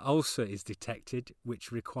duodenal ulcer is detected,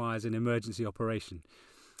 which requires an emergency operation.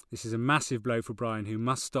 This is a massive blow for Brian, who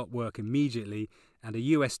must stop work immediately, and a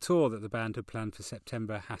US tour that the band had planned for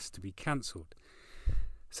September has to be cancelled.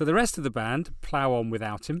 So the rest of the band plough on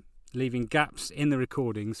without him, leaving gaps in the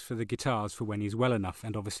recordings for the guitars for when he's well enough,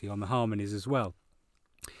 and obviously on the harmonies as well.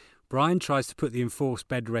 Brian tries to put the enforced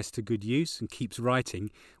bed rest to good use and keeps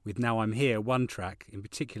writing, with Now I'm Here, one track in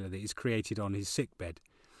particular that is created on his sickbed.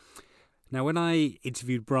 Now, when I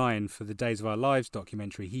interviewed Brian for the Days of Our Lives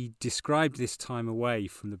documentary, he described this time away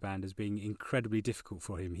from the band as being incredibly difficult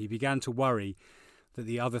for him. He began to worry that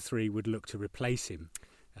the other three would look to replace him.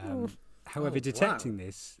 However, detecting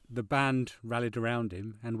this, the band rallied around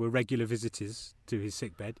him and were regular visitors to his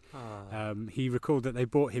sickbed. He recalled that they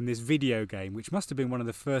bought him this video game, which must have been one of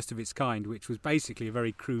the first of its kind, which was basically a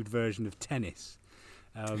very crude version of tennis.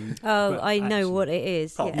 I know what it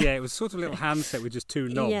is. Yeah, it was sort of a little handset with just two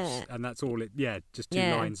knobs, and that's all it. Yeah, just two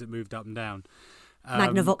lines that moved up and down.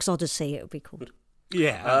 Magnavox Odyssey, it would be called.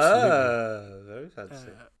 Yeah, absolutely. Very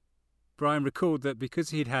fancy. Brian recalled that because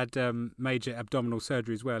he'd had major abdominal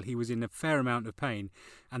surgery as well, he was in a fair amount of pain,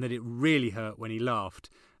 and that it really hurt when he laughed.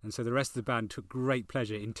 And so the rest of the band took great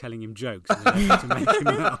pleasure in telling him jokes in an effort to make him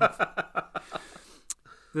laugh.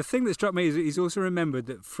 The thing that struck me is he's also remembered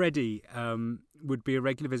that Freddie would be a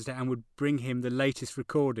regular visitor and would bring him the latest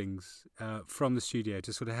recordings from the studio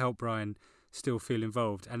to sort of help Brian still feel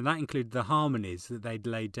involved. And that included the harmonies that they'd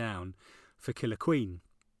laid down for Killer Queen,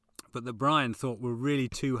 but that Brian thought were really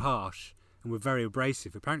too harsh and were very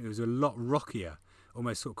abrasive. Apparently it was a lot rockier,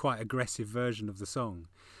 almost sort of quite aggressive version of the song.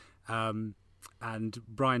 And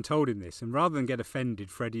Brian told him this, and rather than get offended,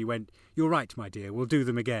 Freddie went, "You're right, my dear, we'll do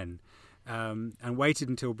them again." And waited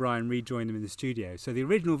until Brian rejoined them in the studio. So the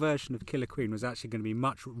original version of Killer Queen was actually going to be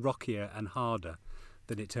much rockier and harder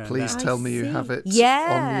than it turned out. Please tell me you have it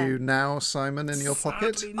on you now, Simon, in your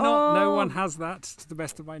pocket. Sadly not. No one has that, to the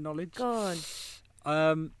best of my knowledge. God.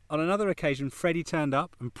 On another occasion, Freddie turned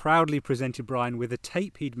up and proudly presented Brian with a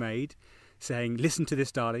tape he'd made saying, "Listen to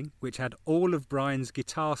this, darling," which had all of Brian's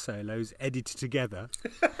guitar solos edited together,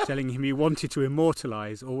 telling him he wanted to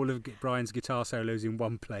immortalise all of Brian's guitar solos in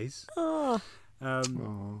one place. All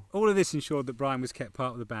of this ensured that Brian was kept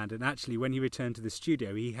part of the band, and actually when he returned to the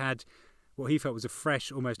studio, he had what he felt was a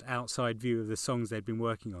fresh, almost outside view of the songs they'd been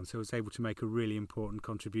working on, so was able to make a really important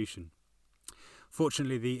contribution.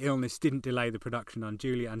 Fortunately, the illness didn't delay the production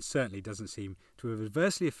unduly and certainly doesn't seem to have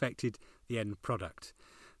adversely affected the end product.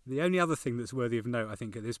 The only other thing that's worthy of note, I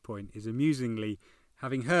think, at this point is, amusingly,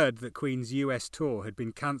 having heard that Queen's US tour had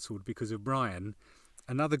been cancelled because of Brian,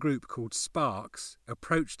 another group called Sparks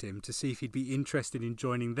approached him to see if he'd be interested in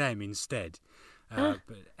joining them instead. But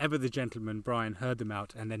ever the gentleman, Brian heard them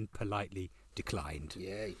out and then politely declined.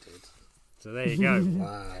 Yeah, he did. So there you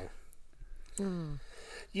go. Wow.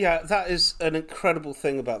 Yeah, that is an incredible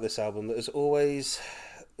thing about this album that has always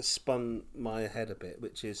spun my head a bit,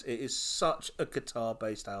 which is it is such a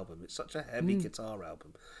guitar-based album. It's such a heavy guitar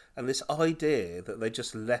album. And this idea that they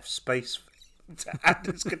just left space to add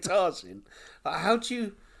his guitars in. Like, how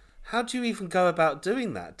do you even go about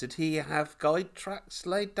doing that? Did he have guide tracks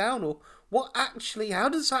laid down, or what actually, how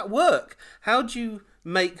does that work? How do you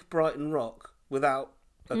make Brighton rock without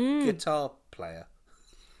a guitar player?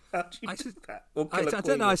 How do you do that? Or I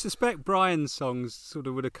don't know. I suspect Brian's songs sort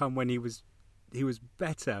of would have come when he was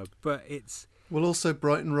better, but it's... Well, also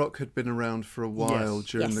Brighton Rock had been around for a while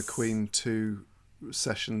during the Yes. Queen 2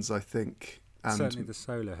 sessions, I think. And, certainly the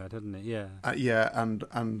solo had, hadn't it? Yeah.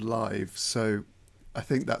 And live. So I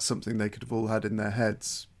think that's something they could have all had in their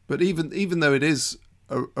heads. But even though it is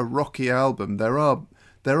a rocky album, there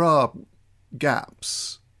are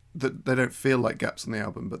gaps that they don't feel like gaps on the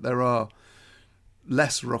album, but there are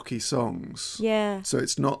less rocky songs. Yeah. So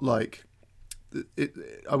it's not like...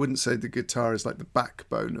 I wouldn't say the guitar is like the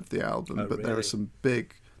backbone of the album, but really? there are some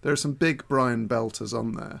big Brian belters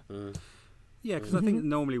on there. Yeah, because I think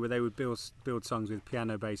normally where they would build songs with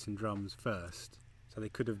piano, bass, and drums first, so they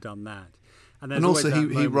could have done that. And also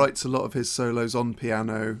he writes a lot of his solos on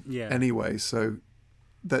piano anyway, so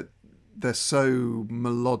that they're so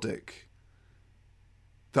melodic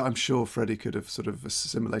that I'm sure Freddie could have sort of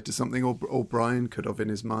assimilated something, or Brian could have in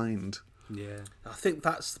his mind. Yeah. I think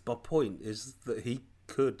that's my point, is that he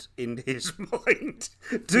could, in his mind,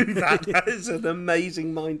 do that. That is an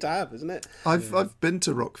amazing mind to have, isn't it? I've been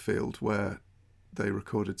to Rockfield where they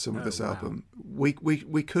recorded some of this album. We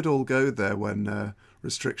could all go there when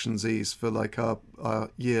restrictions ease for like our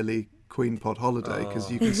yearly QUEENPOD holiday,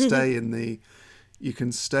 because you can stay in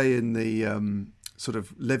the sort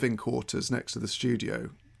of living quarters next to the studio.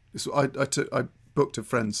 So I booked a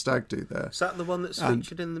friend's stag do there. Is that the one that's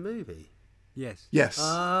featured in the movie? Yes. Yes.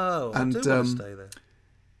 Oh, and I do want to stay there.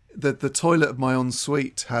 The toilet of my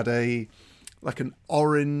ensuite had an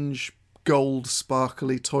orange gold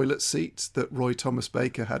sparkly toilet seat that Roy Thomas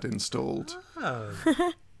Baker had installed. Oh.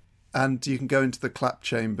 And you can go into the clap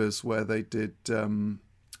chambers where they did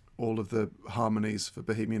all of the harmonies for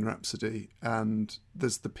Bohemian Rhapsody, and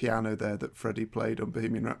there's the piano there that Freddie played on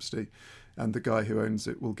Bohemian Rhapsody, and the guy who owns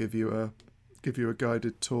it will give you a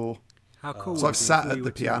guided tour. How cool! So I've sat at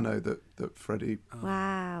the piano that Freddie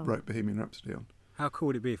Wow. wrote Bohemian Rhapsody on. How cool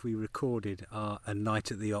would it be if we recorded A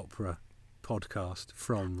Night at the Opera podcast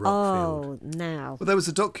from Rockfield? Oh, now. Well, there was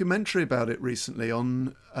a documentary about it recently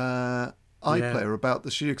on iPlayer about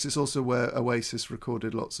the studio, because it's also where Oasis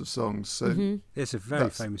recorded lots of songs. So It's a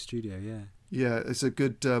very famous studio, yeah. Yeah, it's a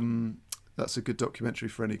good. That's a good documentary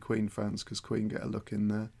for any Queen fans, because Queen get a look in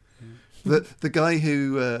there. Yeah. The guy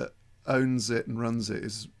who owns it and runs it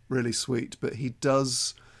is really sweet, but he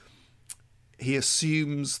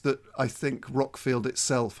assumes that I think Rockfield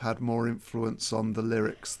itself had more influence on the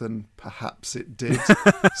lyrics than perhaps it did.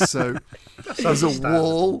 So there's a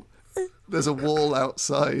wall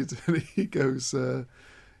outside, and he goes, "You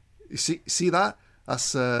see that?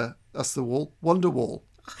 That's the wall, Wonder Wall."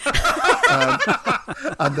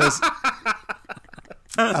 And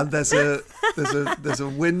there's a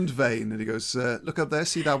wind vane, and he goes, "Look up there,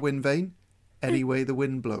 see that wind vane? Any way the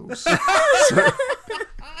wind blows."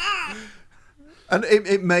 And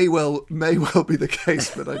it may well be the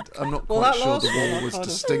case, but I'm not quite sure the wall was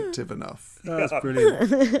distinctive enough. That's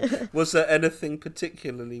brilliant. Was there anything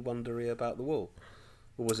particularly wondery about the wall?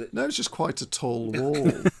 Or was it... No, it's just quite a tall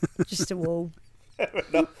wall. Just a wall.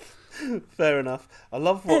 Fair enough. I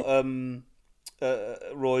love what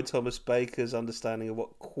Roy Thomas Baker's understanding of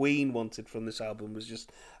what Queen wanted from this album was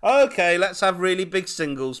just, okay, let's have really big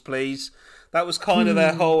singles, please. That was kind of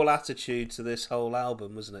their whole attitude to this whole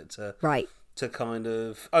album, wasn't it? Right. To kind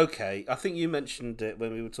of, okay, I think you mentioned it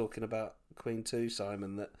when we were talking about Queen 2,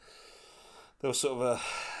 Simon, that there was sort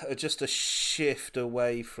of just a shift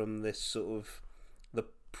away from this sort of the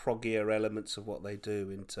proggier elements of what they do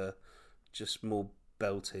into just more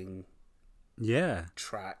belting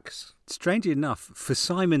tracks. Strangely enough, for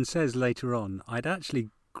Simon Says later on, I'd actually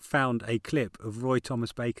found a clip of Roy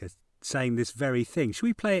Thomas Baker saying this very thing. Should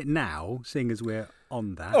we play it now, seeing as we're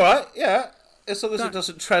on that? All right, yeah. As long as it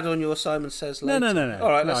doesn't tread on your Simon Says later. No.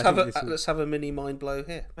 All right, let's have a mini mind blow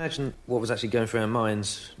here. Imagine what was actually going through our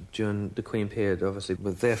minds during the Queen period, obviously,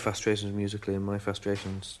 with their frustrations musically and my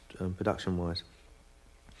frustrations production-wise.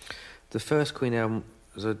 The first Queen album,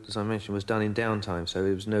 as I mentioned, was done in downtime, so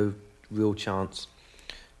there was no real chance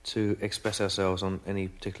to express ourselves on any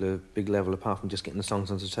particular big level apart from just getting the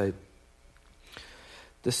songs onto tape.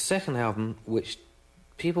 The second album, which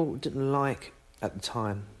people didn't like at the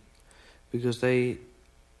time, because they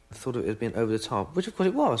thought it had been over the top, which of course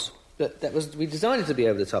it was. That was, we designed it to be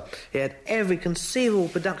over the top. It had every conceivable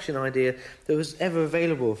production idea that was ever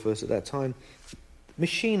available for us at that time.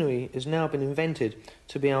 Machinery has now been invented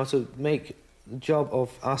to be able to make the job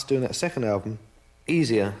of us doing that second album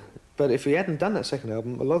easier. But if we hadn't done that second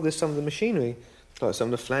album, a lot of some of the machinery, like some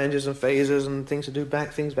of the flanges and phasers and things to do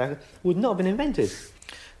things back, would not have been invented.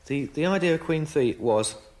 The idea of Queen 3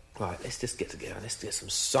 was, right, let's just get together, let's get some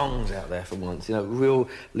songs out there for once, real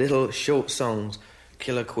little short songs,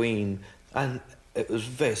 Killer Queen, and it was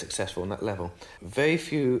very successful on that level. Very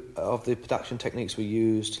few of the production techniques were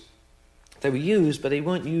used. They were used, but they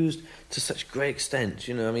weren't used to such great extent.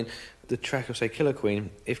 The track of, say, Killer Queen,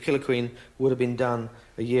 if Killer Queen would have been done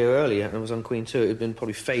a year earlier and was on Queen 2, it would have been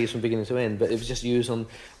probably phased from beginning to end, but it was just used on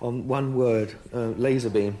one word, laser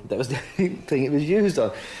beam. That was the only thing it was used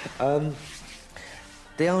on.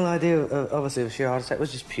 The whole idea, obviously, of Sheer Heart Attack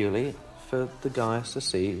was just purely for the guys to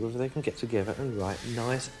see whether they can get together and write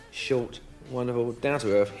nice, short, wonderful,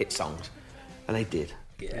 down-to-earth hit songs. And they did.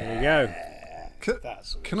 Yeah. There you go.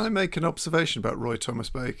 Can I make an observation about Roy Thomas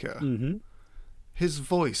Baker? Mm-hmm. His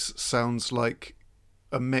voice sounds like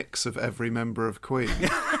a mix of every member of Queen.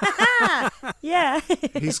 Yeah.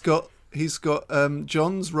 He's got He's got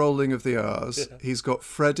John's rolling of the R's. Yeah. He's got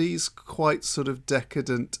Freddie's quite sort of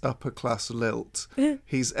decadent upper class lilt.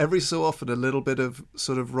 He's every so often a little bit of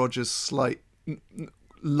sort of Roger's slight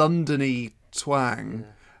London-y twang,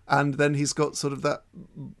 and then he's got sort of that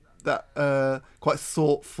quite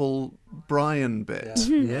thoughtful Brian bit.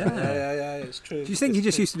 Yeah, it's true. Do you think he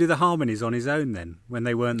just used to do the harmonies on his own then, when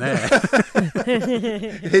they weren't there?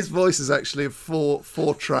 His voice is actually a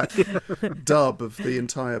four-track dub of the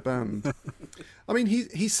entire band. I mean,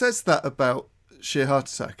 he says that about Sheer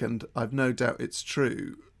Heart Attack, and I've no doubt it's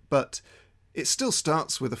true, but it still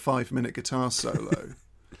starts with a 5-minute guitar solo.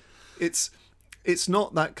 It's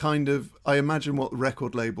not that kind of... I imagine what the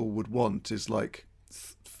record label would want is like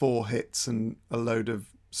 4 hits and a load of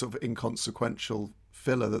sort of inconsequential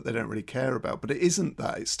filler that they don't really care about, but it isn't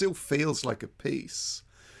that. It still feels like a piece.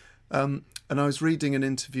 And I was reading an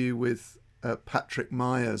interview with Patrick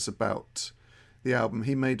Myers about the album.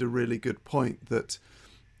 He made a really good point that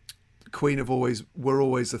Queen were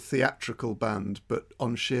always a theatrical band, but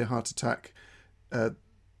on Sheer Heart Attack,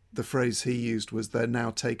 the phrase he used was they're now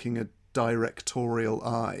taking a directorial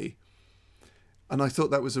eye. And I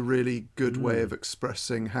thought that was a really good way of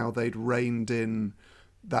expressing how they'd reined in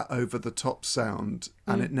that over-the-top sound,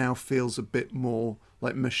 and it now feels a bit more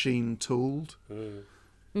like machine-tooled.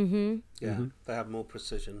 They have more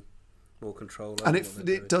precision, more control. And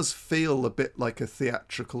it does feel a bit like a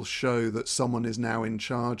theatrical show that someone is now in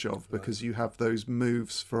charge of, because you have those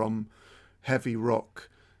moves from heavy rock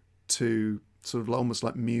to sort of almost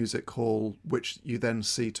like music hall, which you then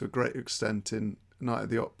see to a great extent in Night at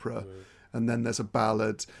the Opera. And then there's a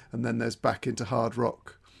ballad, and then there's back into hard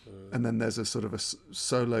rock, and then there's a sort of a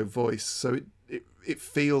solo voice. So it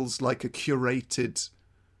feels like a curated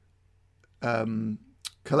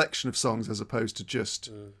collection of songs as opposed to just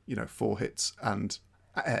 4 hits and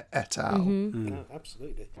et al. No,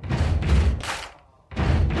 absolutely.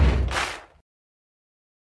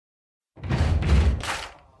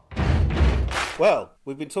 Well,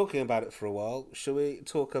 we've been talking about it for a while. Shall we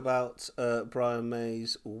talk about Brian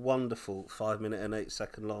May's wonderful 5-minute and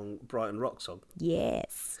 8-second long Brighton Rock song?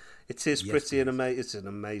 Yes. It is pretty amazing. It's an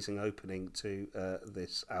amazing opening to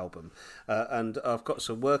this album, and I've got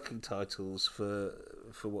some working titles for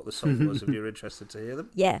what the song was. If you're interested to hear them,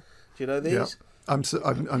 Do you know these? Yeah.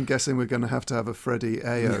 I'm guessing we're going to have a Freddie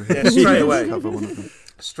Ayo here. Straight away. Cover one of them.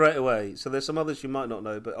 Straight away. So there's some others you might not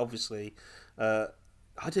know, but obviously.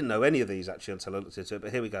 I didn't know any of these actually until I looked into it,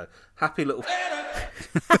 but here we go. Happy Little...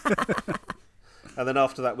 And then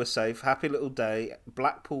after that we're safe. Happy Little Day,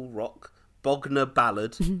 Blackpool Rock, Bognor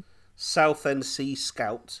Ballad, Southend Sea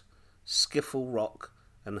Scout, Skiffle Rock,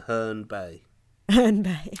 and Herne Bay. Herne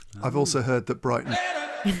Bay. I've also heard that Brighton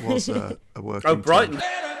was a working Oh, Brighton.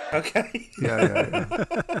 title. Okay. Yeah.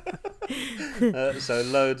 So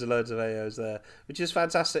loads and loads of AOs there, which is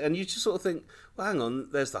fantastic. And you just sort of think, well, hang on,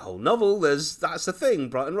 there's the whole novel. That's the thing,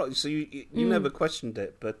 Brighton Rock. So you never questioned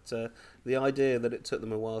it, but the idea that it took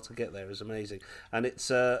them a while to get there is amazing. And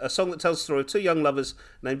it's a song that tells the story of 2 young lovers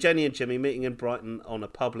named Jenny and Jimmy meeting in Brighton on a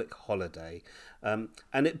public holiday. And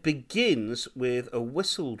it begins with a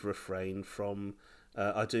whistled refrain from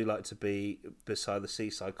I Do Like to Be Beside the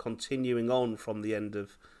Seaside, continuing on from the end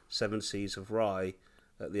of 7 Seas of Rye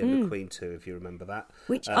at the end of Queen 2, if you remember that.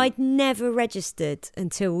 Which I'd never registered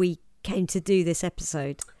until we came to do this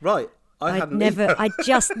episode. Right. I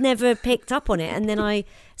just never picked up on it, and then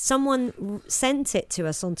someone sent it to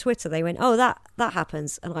us on Twitter. They went, "Oh, that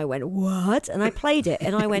happens," and I went, "What?" And I played it,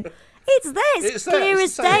 and I went, "It's there, it's clear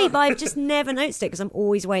as day," but I've just never noticed it because I'm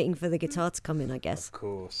always waiting for the guitar to come in, I guess. Of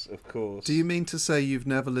course. Do you mean to say you've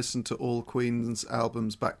never listened to all Queen's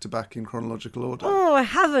albums back to back in chronological order? Oh, I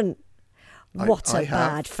haven't. What I a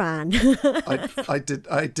bad fan. I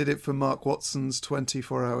did it for Mark Watson's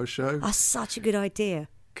 24-hour show. That's such a good idea.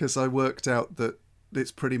 Because I worked out that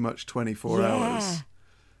it's pretty much 24 hours.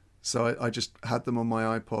 So I just had them on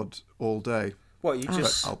my iPod all day. What, you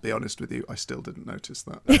just... But I'll be honest with you, I still didn't notice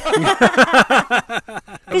that.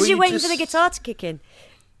 Because you're waiting for the guitar to kick in.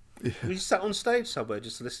 Yeah. Were you sat on stage somewhere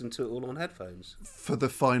just listening to it all on headphones? For the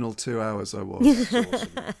final 2 hours I was. That's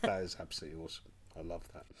awesome. That is absolutely awesome. I love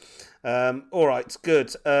that. All right,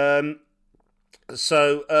 good.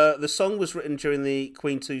 So the song was written during the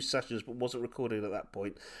Queen 2 sessions but wasn't recorded at that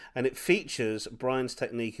point, and it features Brian's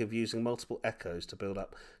technique of using multiple echoes to build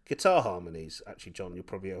up guitar harmonies. Actually, John, you'll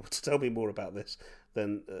probably be able to tell me more about this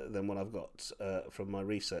than what I've got from my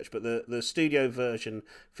research. But the studio version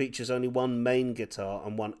features only one main guitar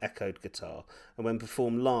and one echoed guitar, and when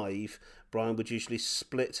performed live, Brian would usually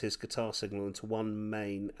split his guitar signal into one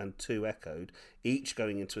main and 2 echoed, each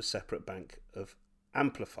going into a separate bank of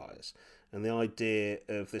amplifiers. And the idea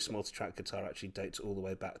of this multi-track guitar actually dates all the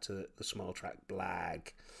way back to the Smile Track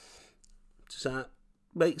Blag. Does that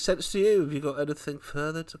make sense to you? Have you got anything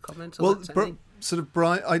further to comment on that?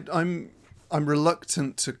 Brian, I'm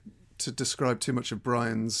reluctant to describe too much of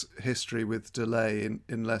Brian's history with delay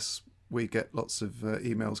unless we get lots of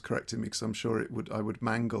emails correcting me, because I'm sure I would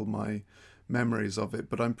mangle my memories of it.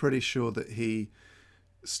 But I'm pretty sure that he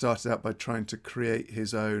started out by trying to create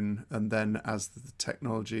his own, and then as the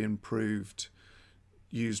technology improved,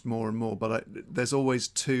 used more and more. But there's always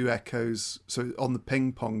two echoes. So on the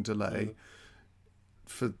ping pong delay,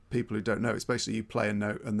 for people who don't know, it's basically you play a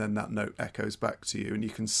note and then that note echoes back to you, and you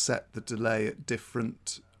can set the delay at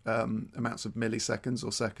different amounts of milliseconds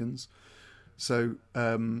or seconds. So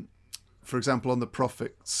for example, on the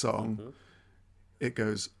Prophet song, it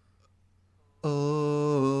goes,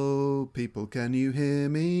 "Oh, people, can you hear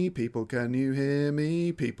me? People, can you hear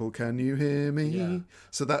me? People, can you hear me?" Yeah.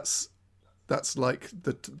 So that's like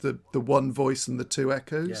the one voice and the two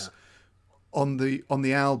echoes. Yeah. On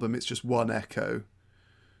the album, it's just one echo.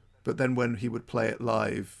 But then when he would play it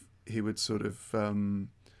live, he would sort of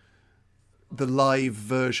the live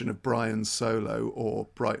version of Brian's solo or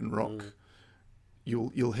Brighton Rock.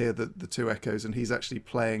 You'll hear the two echoes, and he's actually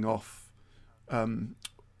playing off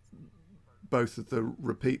both of the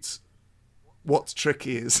repeats. What's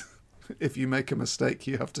tricky is if you make a mistake,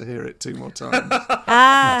 you have to hear it 2 more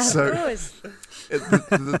times. So of course.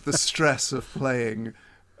 The stress of playing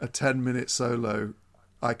a 10-minute solo,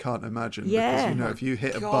 I can't imagine. Yeah. Because, if you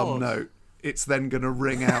hit a bum note, it's then going to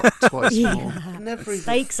ring out twice more. Never even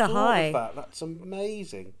Stakes are high. That. That's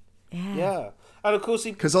amazing. Yeah. And of course,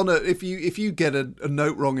 because if you get a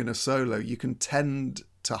note wrong in a solo, you can tend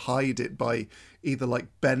to hide it by either like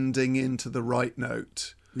bending into the right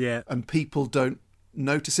note, and people don't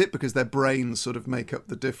notice it because their brains sort of make up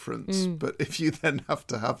the difference. But if you then have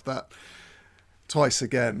to have that twice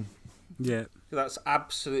again, that's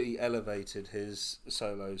absolutely elevated his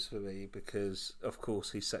solos for me, because of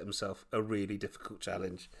course he set himself a really difficult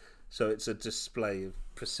challenge. So it's a display of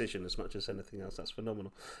precision as much as anything else. That's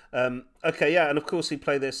phenomenal. And of course he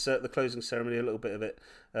played this at the closing ceremony, a little bit of it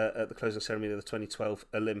at the closing ceremony of the 2012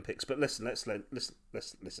 Olympics. But listen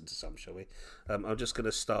to some, shall we? I'm just going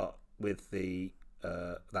to start with the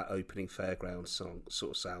that opening fairground song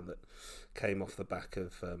sort of sound that came off the back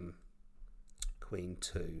of Queen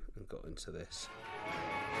 2 and got into this.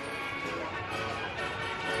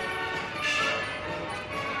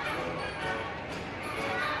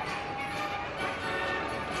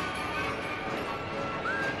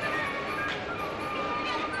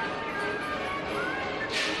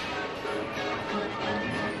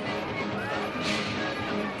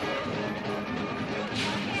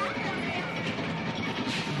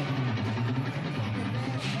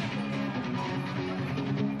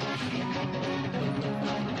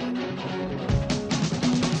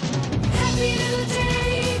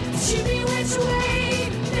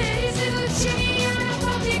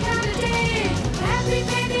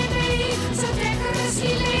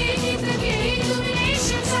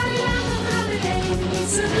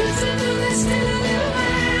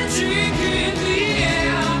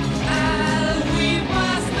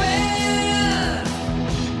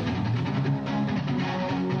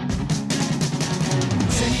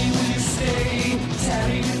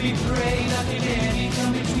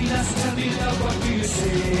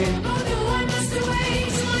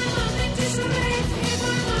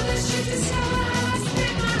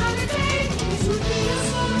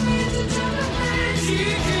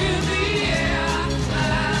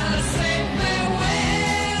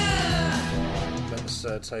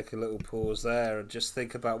 Take a little pause there and just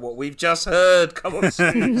think about what we've just heard. Come on,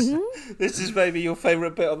 Suze. This is maybe your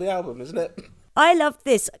favourite bit on the album, isn't it? I love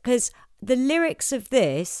this because the lyrics of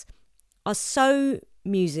this are so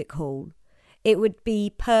music hall. It would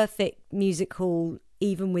be perfect music hall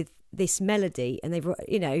even with this melody. And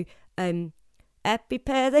they've, happy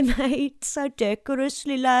pair they made, so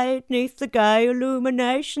decorously laid neath the gay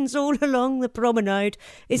illuminations all along the promenade.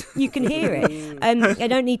 You can hear it. I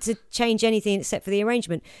don't need to change anything except for the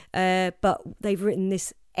arrangement. But they've written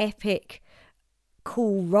this epic,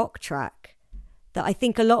 cool rock track that I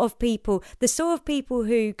think a lot of people, the sort of people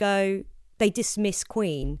who go, they dismiss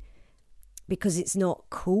Queen because it's not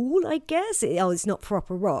cool, I guess. It's not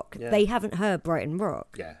proper rock. Yeah. They haven't heard Brighton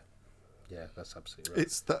Rock. Yeah, that's absolutely right.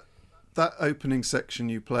 It's that opening section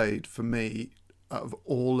you played, for me, out of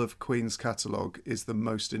all of Queen's catalogue, is the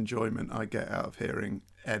most enjoyment I get out of hearing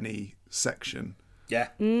any section. Yeah.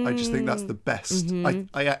 I just think that's the best. Mm-hmm.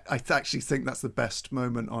 I actually think that's the best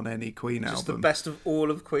moment on any Queen album. Just the best of all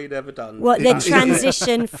of Queen ever done. Well, the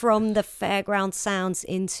transition from the fairground sounds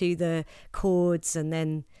into the chords, and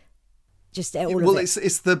then just all of it.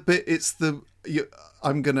 It's the bit.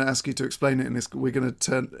 I'm going to ask you to explain it, and we're going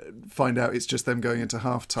to find out it's just them going into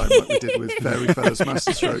halftime like we did with Fairy Fellas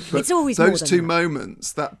Masterstroke. But it's always those more two than that.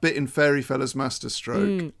 moments, that bit in Fairy Fellas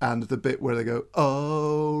Masterstroke and the bit where they go,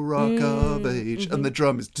 "Oh, Rock of Age," and the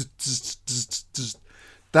drum is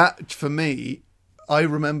that, for me, I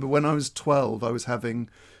remember when I was 12, I was having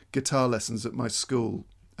guitar lessons at my school,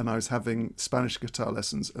 and I was having Spanish guitar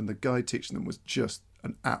lessons, and the guy teaching them was just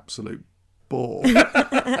an absolute bore.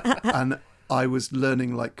 And I was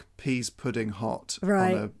learning like peas pudding hot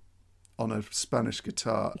on a Spanish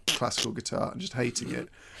guitar, classical guitar, and just hating it.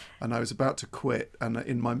 And I was about to quit. And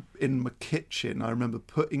in my kitchen, I remember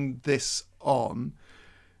putting this on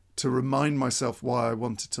to remind myself why I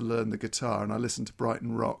wanted to learn the guitar. And I listened to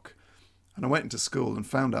Brighton Rock. And I went into school and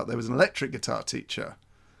found out there was an electric guitar teacher.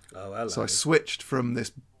 Oh, hello. So I switched from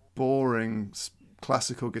this boring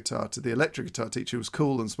classical guitar to the electric guitar teacher who was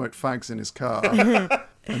cool and smoked fags in his car.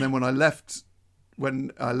 And then when I left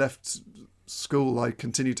school, I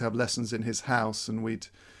continued to have lessons in his house, and we'd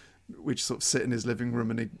sort of sit in his living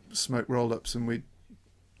room and he'd smoke roll-ups and we'd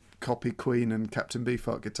copy Queen and Captain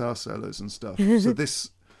Beefheart guitar solos and stuff. So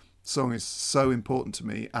this song is so important to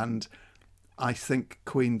me, and I think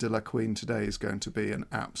Queen de la Queen today is going to be an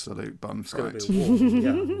absolute bun fight. It's going to be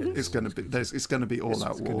a war. It's going to be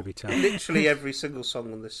all-out war. Literally every single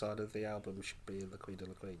song on this side of the album should be in the Queen de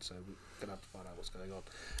la Queen, so we're going to have to find out what's going on.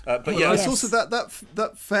 But yeah, it's also that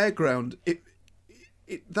fairground.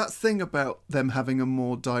 That thing about them having a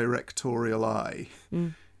more directorial eye.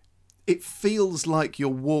 It feels like you're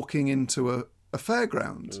walking into a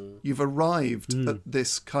fairground. You've arrived at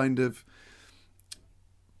this kind of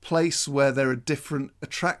place where there are different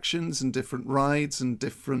attractions and different rides and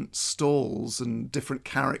different stalls and different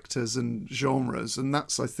characters and genres, and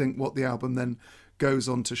that's, I think, what the album then goes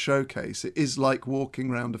on to showcase. It is like walking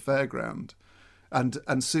around a fairground, and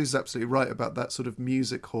Sue's absolutely right about that sort of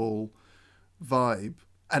music hall vibe,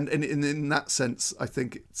 and in that sense I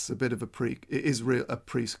think it's a bit of a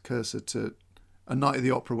precursor to A Night at the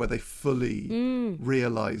Opera, where they fully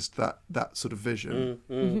realised that sort of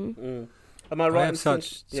vision. Am I right? I have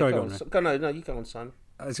such... Sorry, go on. No, you go on, Simon.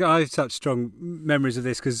 I have such strong memories of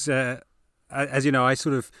this because, as you know,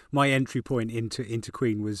 my entry point into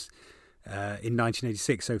Queen was in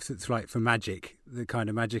 1986, so for Magic, the kind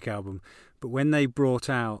of Magic album. But when they brought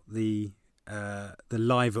out the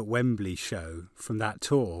Live at Wembley show from that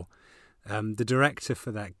tour, the director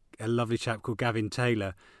for that, a lovely chap called Gavin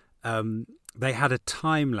Taylor, they had a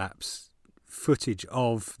time-lapse footage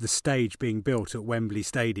of the stage being built at Wembley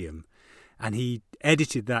Stadium. And he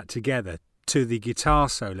edited that together to the guitar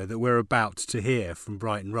solo that we're about to hear from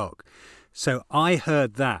Brighton Rock. So I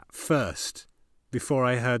heard that first before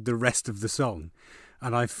I heard the rest of the song.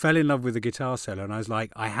 And I fell in love with the guitar solo, and I was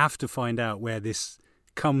like, I have to find out where this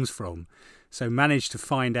comes from. So managed to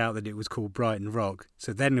find out that it was called Brighton Rock.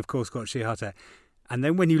 So then, of course, got Sheer Heart Attack. And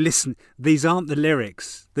then when you listen, these aren't the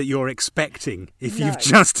lyrics that you're expecting if you've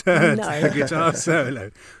just heard a guitar solo.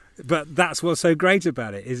 But that's what's so great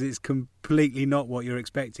about it, is it's completely not what you're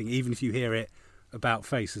expecting, even if you hear it about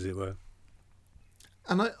face, as it were.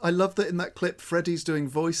 And I love that in that clip, Freddie's doing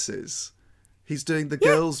voices. He's doing the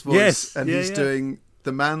girl's voice, and he's doing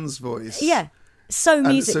the man's voice. Yeah, so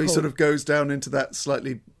musical. And so he sort of goes down into that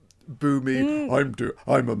slightly boomy,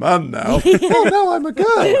 I'm a man now. Oh, no, I'm a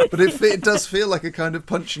girl. But it does feel like a kind of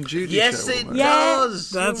Punch and Judy show. Yes, it almost. does.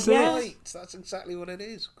 That's right. That's exactly what it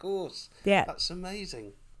is, of course. Yeah. That's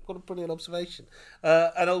amazing. What a brilliant observation.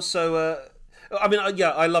 And also, I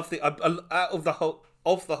love out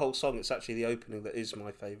of the whole song, it's actually the opening that is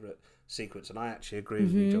my favourite sequence, and I actually agree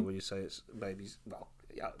with you, John, when you say it's maybe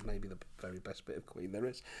the very best bit of Queen there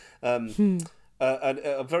is. And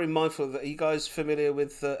I'm very mindful that. Are you guys familiar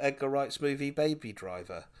with Edgar Wright's movie Baby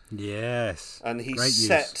Driver? Yes. And he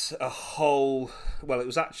set a whole... Well,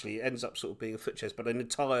 it ends up sort of being a foot chase, but an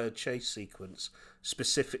entire chase sequence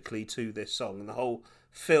specifically to this song. And the whole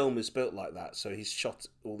film is built like that. So he's shot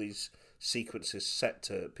all these sequences set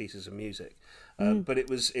to pieces of music. But it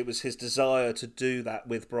was his desire to do that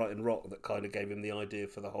with Brighton Rock that kind of gave him the idea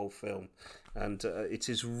for the whole film. And it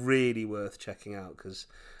is really worth checking out because,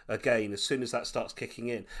 again, as soon as that starts kicking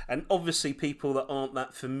in, and obviously people that aren't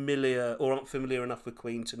that familiar or aren't familiar enough with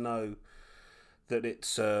Queen to know that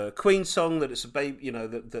it's a Queen song, that it's a baby,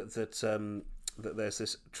 that that there's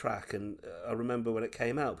this track, and I remember when it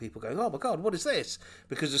came out, people going, "Oh my God, what is this?"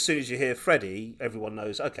 Because as soon as you hear Freddie, everyone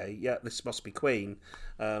knows, okay, yeah, this must be Queen.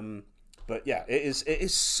 But yeah, it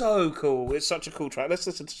is so cool. It's such a cool track. Let's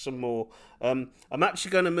listen to some more. I'm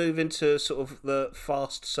actually going to move into sort of the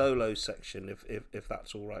fast solo section, if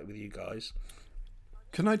that's all right with you guys.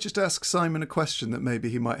 Can I just ask Simon a question that maybe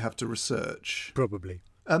he might have to research? Probably.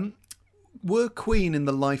 Were Queen in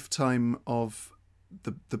the lifetime of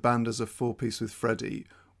the band as a four-piece with Freddie,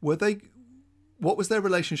 what was their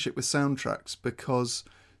relationship with soundtracks? Because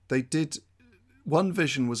they did... One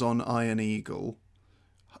Vision was on Iron Eagle.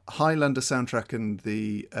 Highlander soundtrack and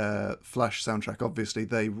the Flash soundtrack, obviously,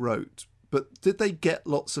 they wrote. But did they get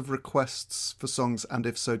lots of requests for songs, and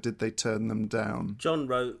if so, did they turn them down? John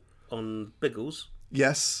wrote on Biggles.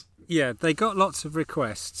 Yes. Yeah, they got lots of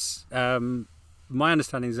requests. My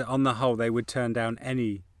understanding is that on the whole they would turn down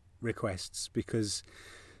any requests because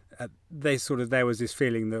there was this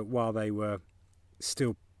feeling that while they were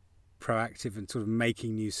still proactive and sort of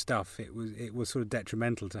making new stuff, it was sort of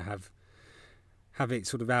detrimental to have it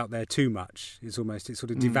sort of out there too much. It sort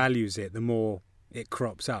of devalues it the more it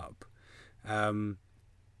crops up. I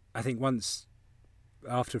think once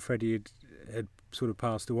after Freddie had sort of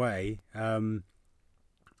passed away,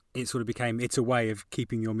 it sort of became, it's a way of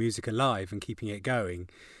keeping your music alive and keeping it going.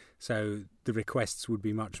 So the requests would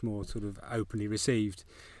be much more sort of openly received.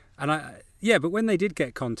 And but when they did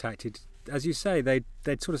get contacted, as you say, they'd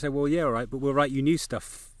sort of say, well, yeah, all right, but we'll write you new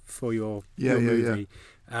stuff for your movie.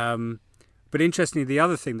 Yeah. But interestingly, the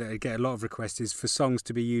other thing that I get a lot of requests is for songs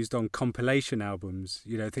to be used on compilation albums,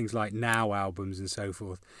 things like Now albums and so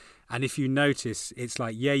forth. And if you notice, it's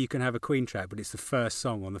like, yeah, you can have a Queen track, but it's the first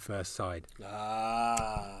song on the first side.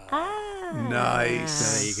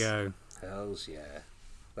 Nice. There you go. Hells yeah.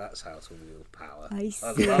 That's how to wield power. I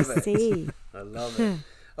love see. it. I love it.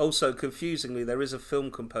 Also, confusingly, there is a film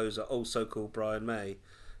composer also called Brian May.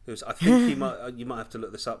 I think you might have to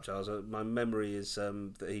look this up, Charles. My memory is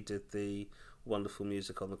that he did the wonderful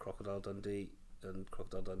music on the Crocodile Dundee and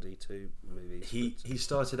Crocodile Dundee 2 movies. He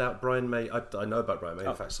started out, Brian May, I know about Brian May,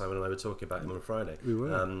 in fact Simon and I were talking about him on Friday. We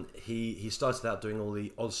were. He started out doing all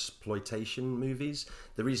the Ozploitation movies.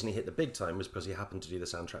 The reason he hit the big time was because he happened to do the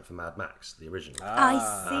soundtrack for Mad Max, the original.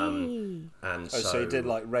 I see. And so he did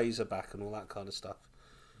like Razorback and all that kind of stuff.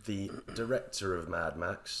 The director of Mad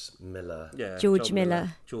Max, Miller, George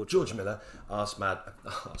Miller. George Miller asked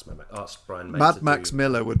Brian May. Mad Max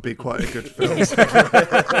Miller would be quite a good film.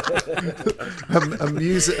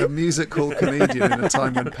 a musical comedian in a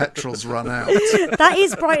time when petrol's run out. That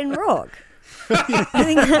is Brighton Rock. I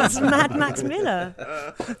think that's Mad Max Miller.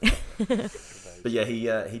 But yeah,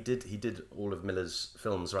 he did all of Miller's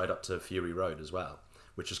films right up to Fury Road as well,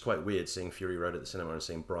 which is quite weird seeing Fury Road at the cinema and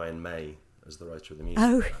seeing Brian May as the writer of the music.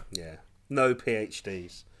 Oh, yeah, no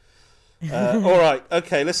PhDs. All right,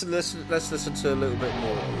 okay. Let's listen to a little bit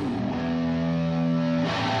more.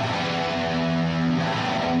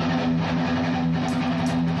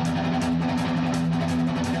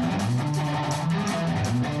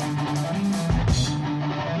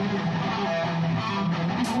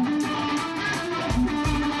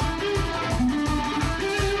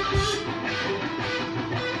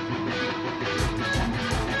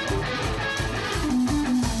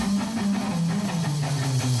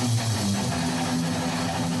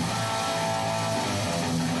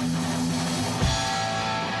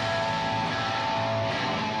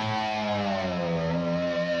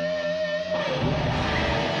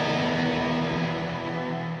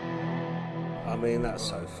 I mean, that's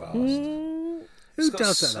so fast. Who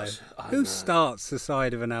does that though? Who starts the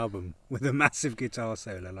side of an album with a massive guitar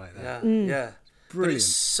solo like that? Yeah. Brilliant. But it's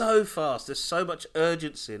so fast. There's so much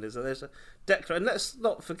urgency in it. There's a Declan, and let's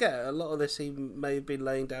not forget, a lot of this he may have been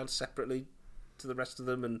laying down separately to the rest of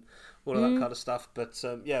them and all of that kind of stuff. But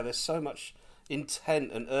there's so much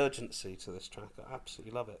intent and urgency to this track. I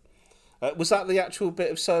absolutely love it. Was that the actual bit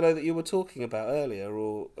of solo that you were talking about earlier,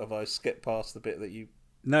 or have I skipped past the bit that you...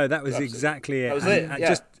 No, that was exactly it. That was it,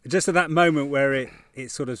 yeah. Just at that moment where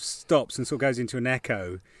it sort of stops and sort of goes into an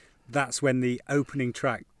echo, that's when the opening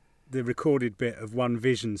track, the recorded bit of One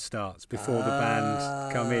Vision starts before the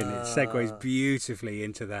band come in. It segues beautifully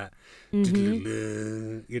into that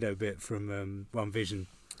bit from One Vision.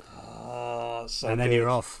 So and then good. you're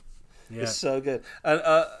off. Yeah. It's so good. And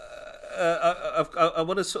I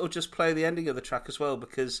want to sort of just play the ending of the track as well,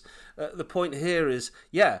 because the point here is,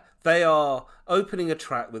 they are opening a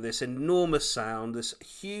track with this enormous sound, this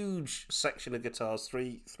huge section of guitars,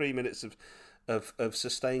 three minutes of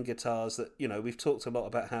sustained guitars that, we've talked a lot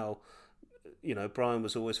about how Brian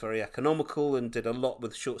was always very economical and did a lot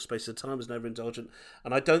with short space of time, was never indulgent.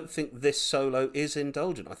 And I don't think this solo is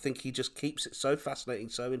indulgent. I think he just keeps it so fascinating,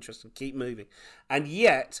 so interesting, keep moving. And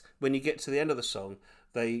yet, when you get to the end of the song,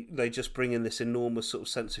 they just bring in this enormous sort of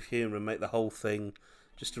sense of humour and make the whole thing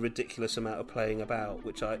just a ridiculous amount of playing about,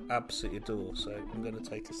 which I absolutely adore. So I'm going to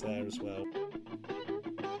take us there as well.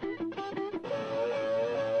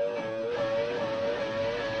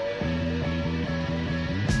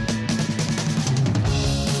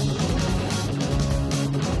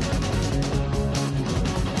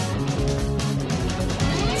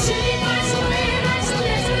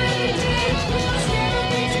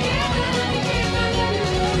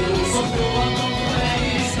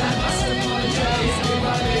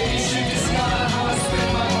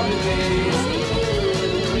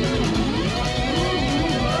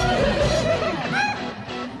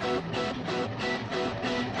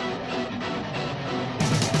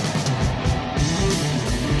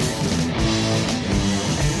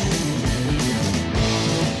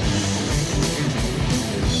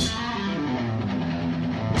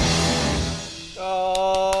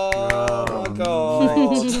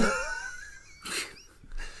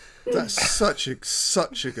 That's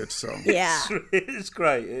such a good song. Yeah. It's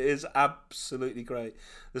great. It is absolutely great.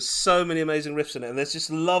 There's so many amazing riffs in it, and there's this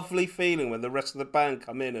lovely feeling when the rest of the band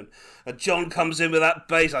come in and John comes in with that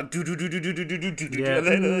bass like do do do do do do do do do do, and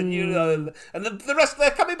then, and the rest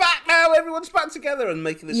they're coming back now. Everyone's back together and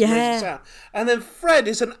making this amazing sound. And then Fred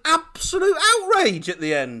is an absolute outrage at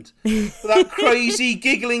the end. That crazy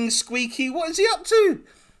giggling squeaky. What is he up to?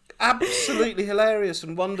 Absolutely hilarious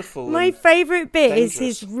and wonderful. My favourite bit is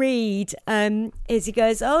his read. Is he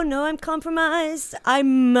goes, "Oh no, I'm compromised. I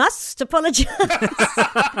must apologise."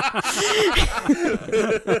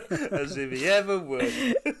 As if he ever would.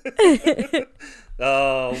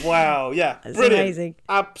 Oh wow, yeah, that's brilliant, amazing,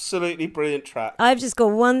 absolutely brilliant track. I've just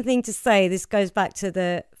got one thing to say. This goes back to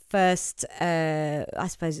the first, I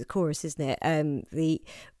suppose it's chorus, isn't it?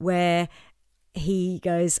 Where he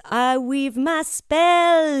goes, "I weave my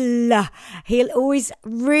spell." He'll always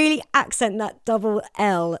really accent that double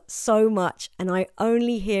L so much, and I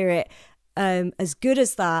only hear it as good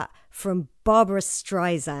as that from Barbara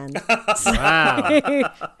Streisand. Wow.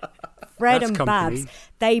 Fred That's and company. Babs,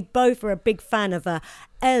 they both are a big fan of a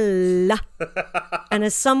L. And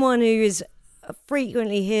as someone who is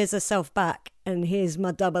frequently hears herself back and hears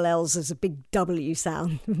my double L's as a big W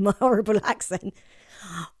sound with my horrible accent,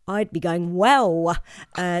 I'd be going, well.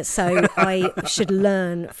 So I should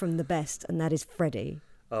learn from the best, and that is Freddie.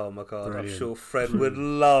 Oh my God, Brilliant. I'm sure Fred would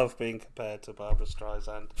love being compared to Barbara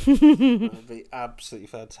Streisand. It would be absolutely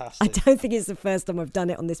fantastic. I don't think it's the first time I've done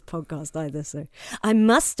it on this podcast either, so I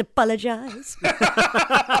must apologise.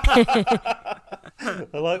 I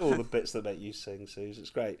like all the bits that make you sing, Suze.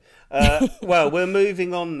 It's great. Well, we're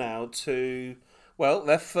moving on now to, well,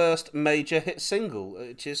 their first major hit single,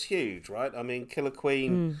 which is huge, right? I mean, Killer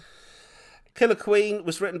Queen. Killer Queen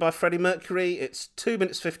was written by Freddie Mercury. It's 2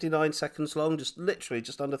 minutes 59 seconds long, just literally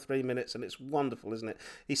just under 3 minutes, and it's wonderful, isn't it?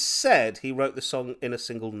 He said he wrote the song in a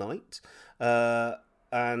single night,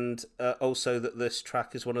 and also that this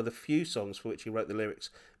track is one of the few songs for which he wrote the lyrics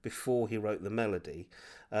before he wrote the melody.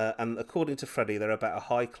 And according to Freddie, they're about a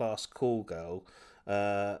high-class call girl.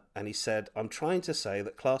 And he said, "I'm trying to say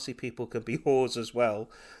that classy people can be whores as well.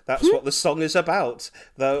 That's what the song is about.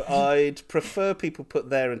 Though I'd prefer people put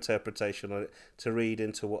their interpretation on it to read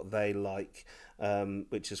into what they like."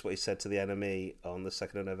 Which is what he said to the NME on the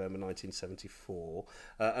 2nd of November 1974.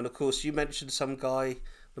 And of course, you mentioned some guy,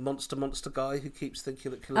 the monster guy who keeps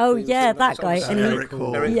thinking that Killer Queen. Oh yeah, that guy. And Eric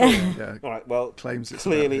Hall. Eric Yeah. Hall. Yeah. All right. Well, Claims it's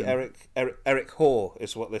clearly about him. Eric Hall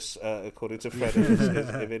is what this, according to Fred, is,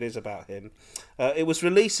 if it is about him. It was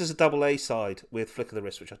released as a double A side with Flick of the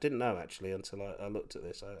Wrist, which I didn't know actually until I looked at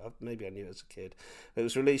this. Maybe I knew it as a kid. It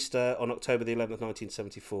was released on October the 11th,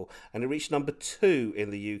 1974, and it reached number 2 in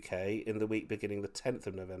the UK in the week beginning the 10th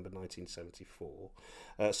of November 1974.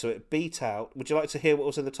 So it beat out. Would you like to hear what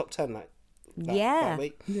was in the top 10 that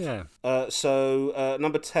week? Yeah. So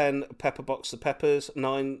number 10, Pepperbox the Peppers.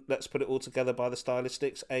 9, Let's Put It All Together by the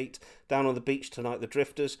Stylistics. 8, Down on the Beach Tonight, the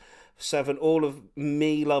Drifters. 7, All of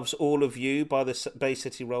Me Loves All of You by the Bay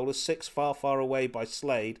City Rollers. 6, Far Far Away by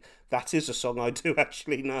Slade. That is a song I do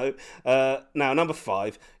actually know. Now, number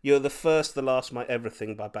 5, You're the First, the Last, My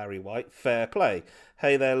Everything by Barry White. Fair play.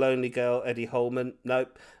 Hey There, Lonely Girl, Eddie Holman.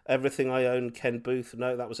 Nope. Everything I Own, Ken Booth.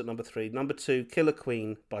 No, that was at number 3. Number 2, Killer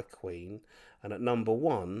Queen by Queen. And at number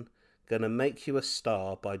 1, Gonna Make You a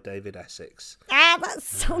Star by David Essex. That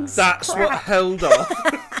song's That's crap. what held off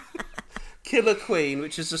Killer Queen,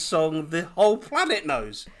 which is a song the whole planet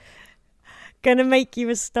knows. Gonna make you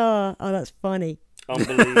a star. Oh, that's funny.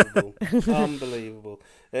 Unbelievable. Unbelievable.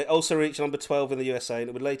 It also reached number 12 in the USA, and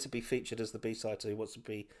it would later be featured as the B-side to Who Wants to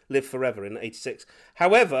Be Live Forever in 86.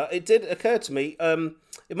 However, it did occur to me,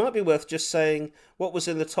 it might be worth just saying what was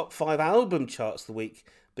in the top 5 album charts the week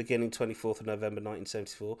beginning 24th of November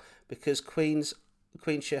 1974, because Queen's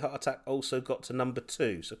Sheer Heart Attack also got to number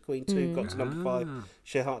 2. So Queen 2 got to number 5,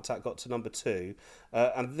 Sheer Heart Attack got to number 2.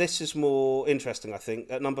 And this is more interesting, I think.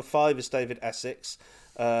 At number 5 is David Essex,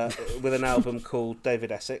 with an album called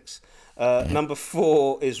David Essex. Number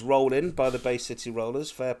 4 is Rollin' by the Bay City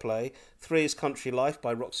Rollers, fair play. 3 is Country Life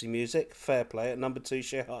by Roxy Music, fair play. At number 2,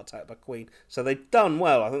 Sheer Heart Attack by Queen. So they've done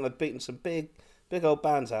well. I think they've beaten some big old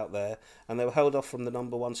bands out there, and they were held off from the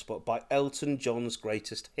number 1 spot by Elton John's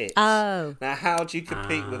Greatest Hits. Oh. Now, how do you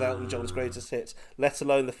compete with Elton John's Greatest Hits, let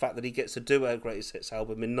alone the fact that he gets to do a Greatest Hits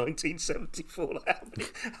album in 1974?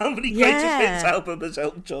 How many Greatest Hits albums has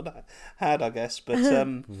Elton John had, I guess? But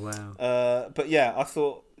wow. But yeah, I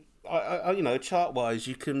thought, I chart-wise,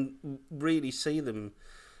 you can really see them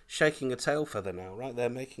shaking a tail feather now, right? They're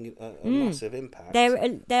making a massive impact.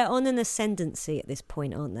 They're on an ascendancy at this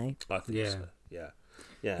point, aren't they? I think so.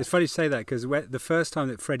 Yeah. It's funny to say that, because the first time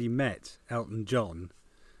that Freddie met Elton John,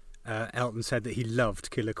 Elton said that he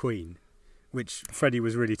loved Killer Queen, which Freddie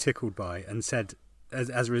was really tickled by, and said,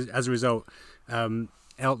 as a result,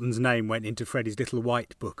 Elton's name went into Freddie's little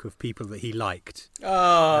white book of people that he liked.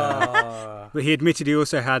 Oh. But he admitted he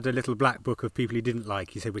also had a little black book of people he didn't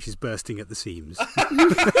like, he said, which is bursting at the seams.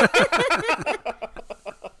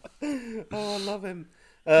 Oh, I love him.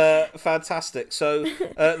 Fantastic. So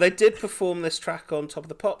they did perform this track on Top of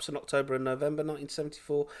the Pops in October and November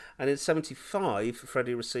 1974, and in 75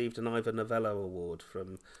 Freddie received an Ivor Novello Award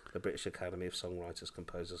from the British Academy of Songwriters,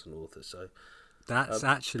 Composers and Authors. So that's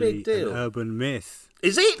actually an urban myth.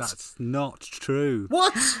 Is it? That's not true.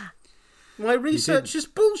 What? My research is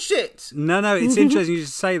bullshit. No, it's interesting you should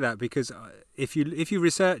say that, because if you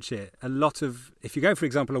research it, if you go, for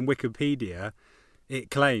example, on Wikipedia, it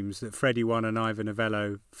claims that Freddie won an Ivor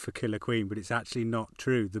Novello for Killer Queen, but it's actually not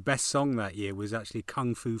true. The best song that year was actually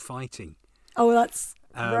Kung Fu Fighting. Oh, that's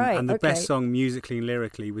right. And the best song musically and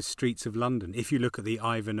lyrically was Streets of London, if you look at the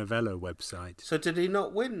Ivor Novello website. So did he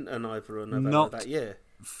not win an Ivor Novello that year?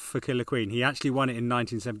 For Killer Queen. He actually won it in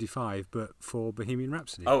 1975, but for Bohemian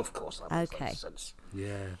Rhapsody. Oh, of course. That makes sense.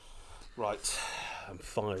 Yeah. Right. I'm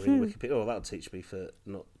firing Wikipedia. Oh, that'll teach me for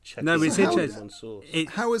not checking. No, it's interesting.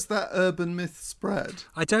 How has that urban myth spread?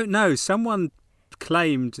 I don't know. Someone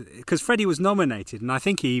claimed, because Freddie was nominated, and I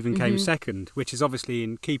think he even came second, which is obviously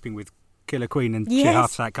in keeping with Killer Queen and Sheer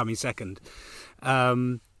Heart Attack coming second.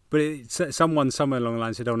 But someone somewhere along the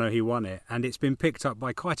line said, oh no, he won it. And it's been picked up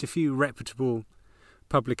by quite a few reputable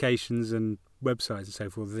publications and websites and so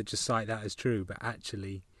forth that just cite that as true, but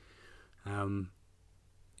actually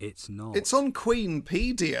it's not. It's on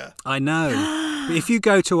Queenpedia. I know. But if you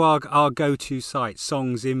go to our go-to site,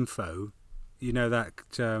 Songs Info, you know that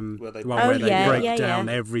where they break down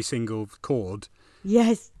every single chord.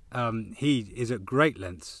 Yes. He is at great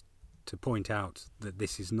lengths to point out that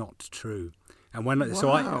this is not true. And so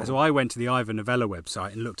I went to the Ivor Novello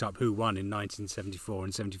website and looked up who won in 1974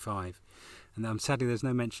 and 75. And sadly, there's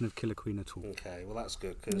no mention of Killer Queen at all. Okay, well that's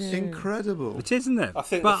good. Cause Incredible. It is, isn't it? I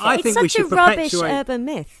think it's we should such a rubbish perpetuate. urban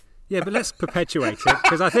myth. Yeah, but let's perpetuate it,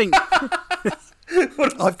 because I think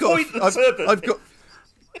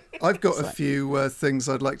I've got a few things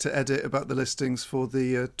I'd like to edit about the listings for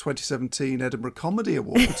the 2017 Edinburgh Comedy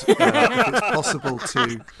Award. If it's possible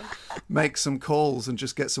to make some calls and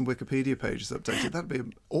just get some Wikipedia pages updated, that'd be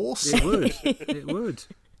awesome. It would.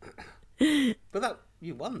 But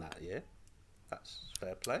you won that year. That's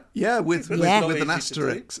fair play. Yeah, with an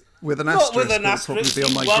asterisk. With an Not asterisk, with an will asterisk. probably be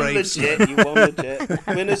on my gravestone. You won legit.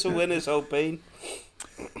 Winners are winners, old bean.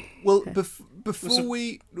 Well,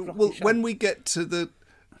 when we get to the,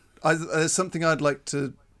 there's something I'd like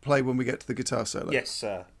to play when we get to the guitar solo. Yes,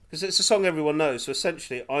 sir. Because it's a song everyone knows. So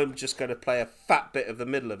essentially, I'm just going to play a fat bit of the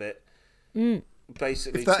middle of it.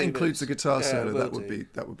 Basically, if that 2 includes the minutes. guitar solo, that would be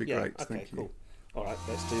Yeah, great. Okay, Thank cool. you. All right,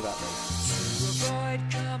 let's do that then. To avoid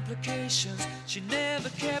complications, she never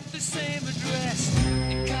kept the same address.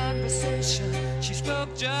 In conversation, she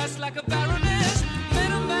spoke just like a baroness.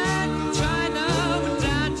 Middleman from China went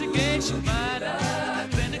down to gauge your mind.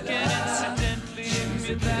 Then again, incidentally,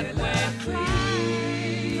 you're that way.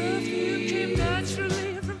 Perfume came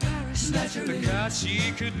naturally from Paris. Because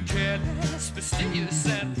she couldn't care less, fastidious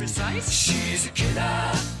and precise. She's a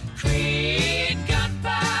killer queen,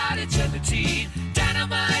 gunpowder gelatine,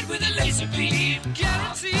 dynamite with a laser beam,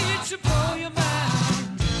 guaranteed to blow your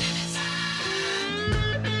mind.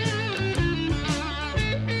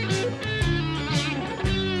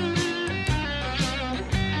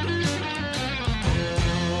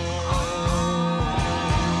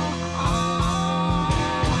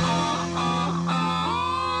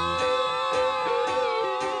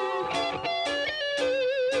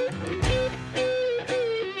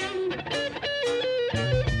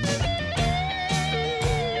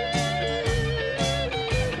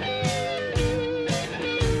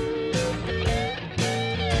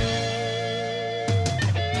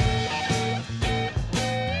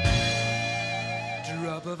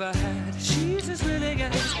 drop of a hat. She's as willing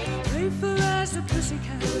as playful as a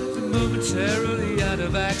pussycat. Momentarily out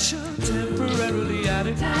of action, temporarily out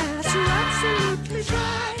of gas. You're absolutely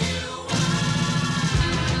dry.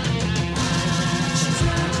 She's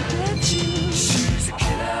out to get you. She's a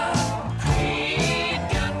killer queen.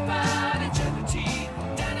 Gunpowder, gelatine,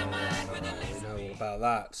 dynamite with a laser. I know all about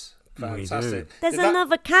that. We Fantastic. do. There's Did that-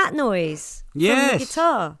 another cat noise from Yes. the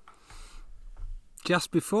guitar.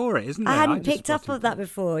 Just before it, isn't there? I hadn't just picked up spotted of that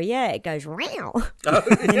before. Yeah, it goes meow. Oh,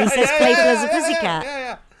 And then he says playful as a pussycat.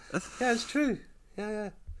 Yeah, it's true.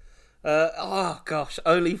 Yeah. Oh gosh,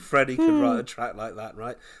 only Freddie could write a track like that,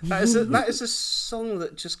 right? That is a song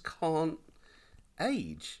that just can't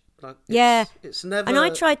age. Like, it's never. And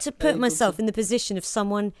I tried to put able myself to- in the position of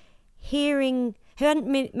someone hearing who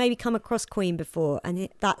hadn't maybe come across Queen before, and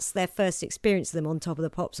that's their first experience of them on Top of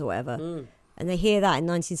the Pops or whatever. And they hear that in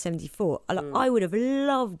 1974. I would have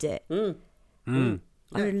loved it. I would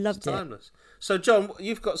have loved it. Timeless. So, John,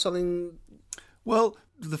 you've got something. Well,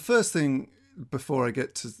 the first thing before I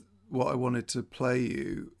get to what I wanted to play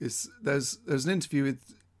you is there's an interview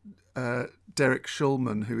with Derek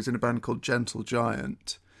Shulman, who was in a band called Gentle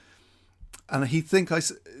Giant, and I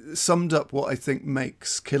summed up what I think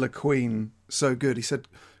makes Killer Queen so good. He said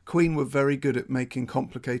Queen were very good at making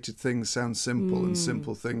complicated things sound simple and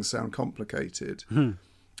simple things sound complicated.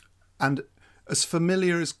 And as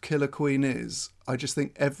familiar as Killer Queen is, I just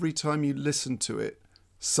think every time you listen to it,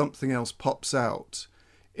 something else pops out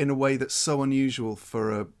in a way that's so unusual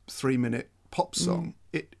for a 3-minute pop song.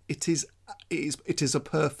 It is a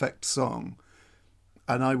perfect song,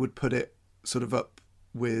 and I would put it sort of up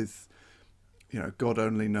with, God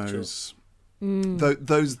Only Knows. Sure.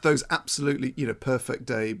 Those absolutely, Perfect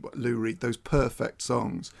Day, Lou Reed, those perfect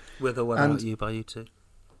songs. With or Without You by U2.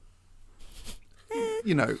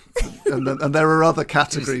 And there are other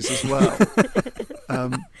categories as well.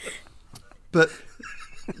 But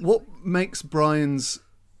what makes Brian's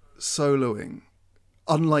soloing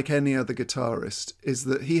unlike any other guitarist is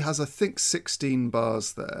that he has, I think, 16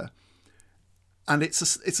 bars there, and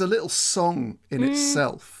it's a little song in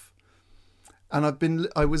itself. And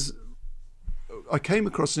I came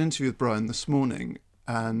across an interview with Brian this morning,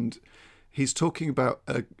 and he's talking about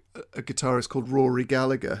a guitarist called Rory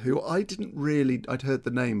Gallagher, who I'd heard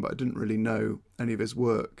the name, but I didn't really know any of his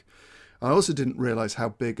work. I also didn't realise how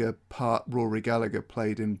big a part Rory Gallagher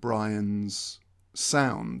played in Brian's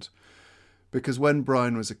sound, because when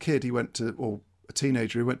Brian was a kid, or a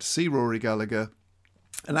teenager, he went to see Rory Gallagher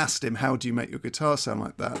and asked him, how do you make your guitar sound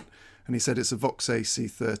like that? And he said it's a Vox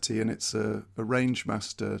AC30 and it's a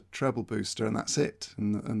Rangemaster treble booster, and that's it,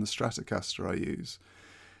 and the Stratocaster I use.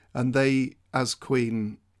 And they, as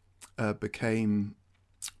Queen became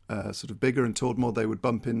sort of bigger and toured more, they would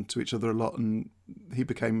bump into each other a lot, and he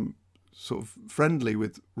became sort of friendly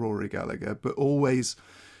with Rory Gallagher, but always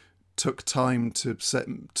took time to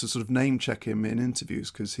sort of name check him in interviews,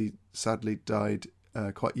 because he sadly died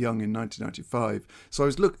quite young in 1995. So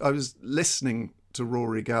I was listening to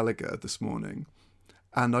Rory Gallagher this morning,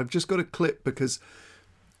 and I've just got a clip because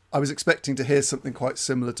I was expecting to hear something quite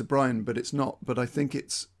similar to Brian, but it's not. But I think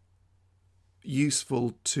it's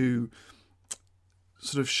useful to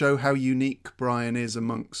sort of show how unique Brian is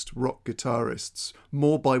amongst rock guitarists,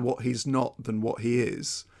 more by what he's not than what he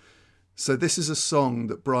is. So this is a song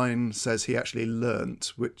that Brian says he actually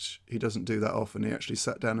learnt, which he doesn't do that often. He actually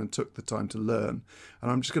sat down and took the time to learn.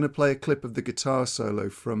 And I'm just going to play a clip of the guitar solo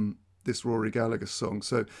from this Rory Gallagher song.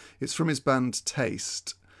 So it's from his band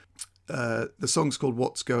Taste. The song's called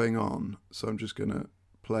What's Going On. So I'm just going to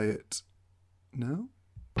play it now.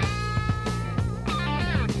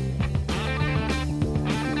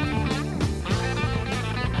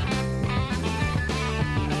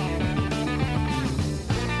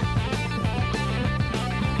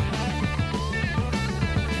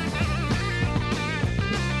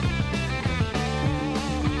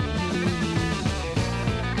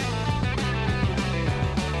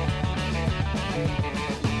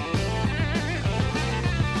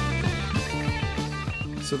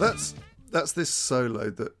 So that's this solo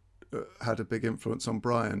that had a big influence on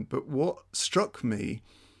Brian. But what struck me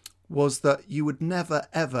was that you would never,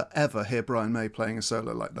 ever, ever hear Brian May playing a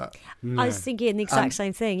solo like that. I was thinking the exact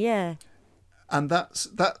same thing, yeah. And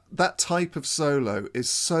that type of solo is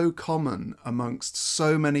so common amongst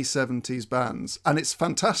so many 70s bands, and it's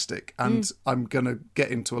fantastic. And I'm going to get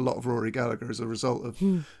into a lot of Rory Gallagher as a result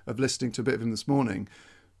of listening to a bit of him this morning.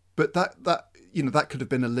 But that could have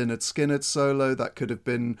been a Lynyrd Skynyrd solo. That could have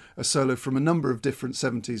been a solo from a number of different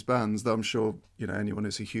 70s bands, though I'm sure, anyone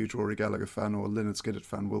who's a huge Rory Gallagher fan or a Lynyrd Skynyrd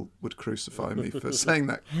fan would crucify me for saying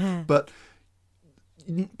that. But,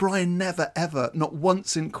 Brian never ever, not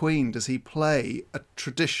once in Queen, does he play a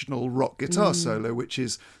traditional rock guitar solo, which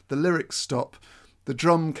is the lyrics stop, the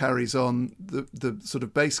drum carries on, the sort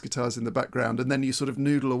of bass guitars in the background, and then you sort of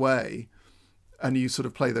noodle away, and you sort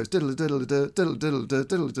of play those diddle diddle diddle diddle diddle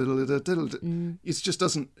diddle diddle diddle. It just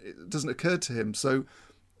doesn't occur to him. So,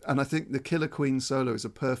 and I think the Killer Queen solo is a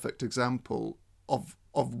perfect example of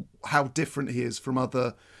how different he is from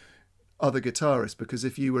other guitarists, because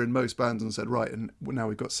if you were in most bands and said, right, and now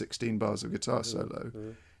we've got 16 bars of guitar solo,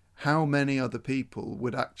 how many other people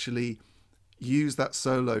would actually use that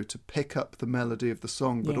solo to pick up the melody of the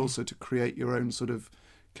song, but also to create your own sort of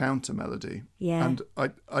counter melody? Yeah. And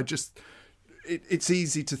I just, it's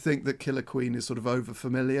easy to think that Killer Queen is sort of over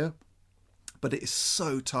familiar, but it is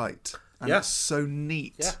so tight and it's so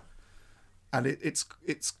neat. Yeah. And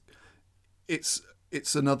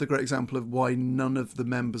it's another great example of why none of the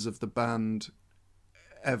members of the band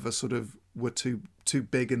ever sort of were too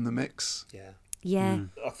big in the mix. Yeah. Yeah.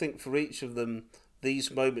 I think for each of them,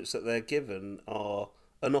 these moments that they're given are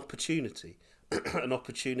an opportunity, an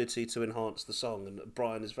opportunity to enhance the song. And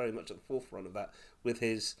Brian is very much at the forefront of that with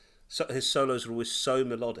his solos are always so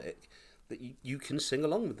melodic that you can sing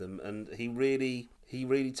along with them. And he really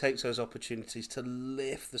takes those opportunities to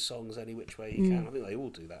lift the songs any which way he can. I think they all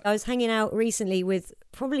do that. I was hanging out recently with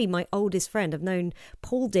probably my oldest friend. I've known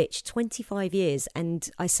Paul Ditch 25 years, and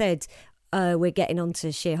I said, we're getting on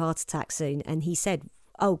to Sheer Heart Attack soon, and he said,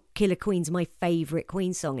 oh, Killer Queen's my favourite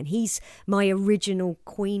Queen song, and he's my original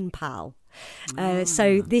Queen pal.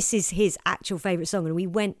 So this is his actual favourite song, and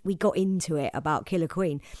we got into it about Killer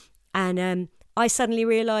Queen, and I suddenly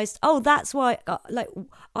realised, oh, that's why, like,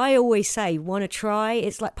 I always say, want to try?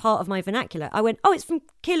 It's like part of my vernacular. I went, oh, it's from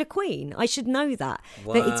Killer Queen. I should know that.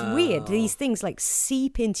 Wow. But it's weird. These things, like,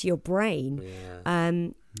 seep into your brain.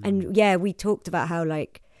 Yeah. And, yeah, we talked about how,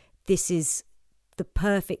 like, this is the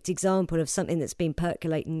perfect example of something that's been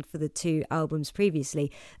percolating for the 2 albums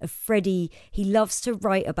previously. Of Freddie, he loves to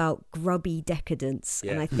write about grubby decadence.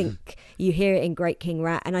 Yeah. And I think you hear it in Great King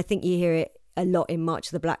Rat, and I think you hear it a lot in March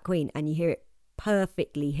of the Black Queen, and you hear it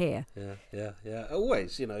perfectly here. Yeah.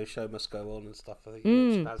 Always, show must go on and stuff. I think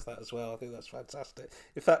he has that as well. I think that's fantastic.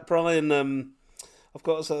 In fact, Brian, I've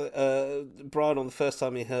got Brian on the first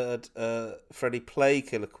time he heard Freddie play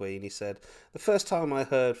Killer Queen. He said, the first time I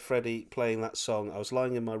heard Freddie playing that song, I was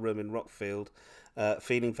lying in my room in Rockfield,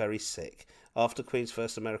 feeling very sick. After Queen's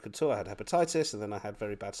first American tour, I had hepatitis, and then I had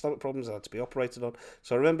very bad stomach problems I had to be operated on.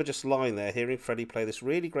 So I remember just lying there, hearing Freddie play this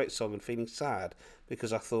really great song and feeling sad,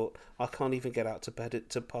 because I thought, I can't even get out to bed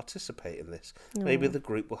to participate in this. Maybe the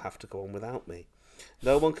group will have to go on without me.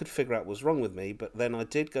 No one could figure out what was wrong with me, but then I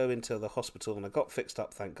did go into the hospital and I got fixed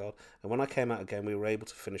up, thank God. And when I came out again, we were able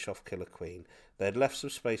to finish off Killer Queen. They had left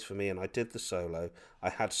some space for me and I did the solo. I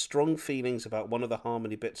had strong feelings about one of the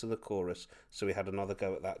harmony bits of the chorus, so we had another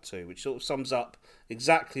go at that too, which sort of sums up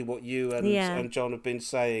exactly what you and John have been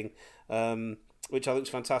saying, which I think is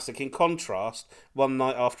fantastic. In contrast, one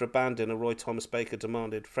night after a band dinner, Roy Thomas Baker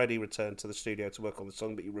demanded Freddie return to the studio to work on the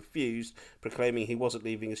song, but he refused, proclaiming he wasn't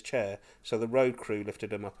leaving his chair. So the road crew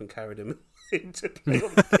lifted him up and carried him in to play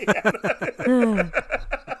on the piano.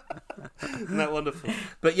 Isn't that wonderful?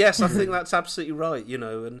 But yes, I think that's absolutely right,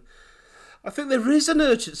 and I think there is an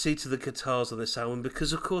urgency to the guitars on this album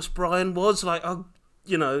because, of course, Brian was like,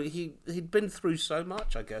 he'd been through so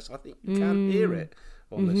much, I guess. I think you can hear it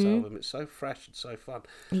on this album. It's so fresh and so fun.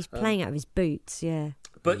 He's playing out of his boots, yeah.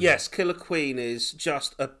 But yes, Killer Queen is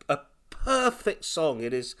just a perfect song.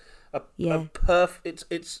 It is a perfect.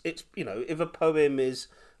 It's if a poem is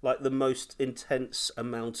like the most intense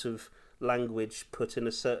amount of language put in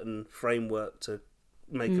a certain framework to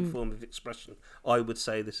make a form of expression, I would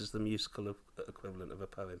say this is the musical equivalent of a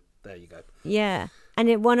poem. There you go. Yeah,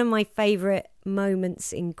 and one of my favourite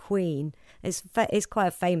moments in Queen, it's quite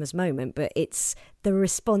a famous moment, but it's the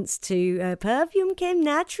response to "Perfume came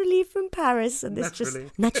naturally from Paris," and it's just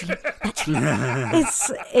naturally.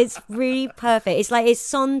 It's really perfect. It's like it's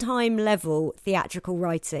Sondheim level theatrical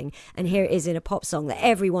writing, and here it is in a pop song that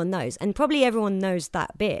everyone knows, and probably everyone knows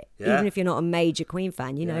that bit, even if you're not a major Queen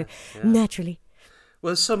fan. Naturally. Well,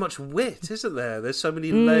 there's so much wit, isn't there? There's so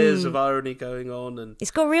many layers of irony going on, and it's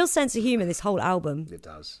got a real sense of humour. This whole album. It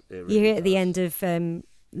does. It really you hear it does. At the end of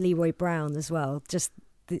Leroy Brown as well. Just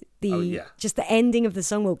just the ending of the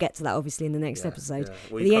song. We'll get to that obviously in the next episode. Yeah.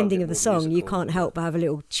 Well, the ending of the song, you can't help but have a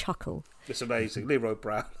little chuckle. It's amazing, Leroy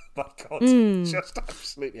Brown. My God, just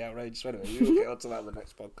absolutely outrageous. Anyway, we'll get onto that in the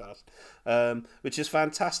next podcast, which is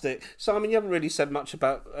fantastic. Simon, you haven't really said much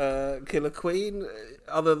about Killer Queen,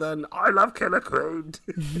 other than I love Killer Queen,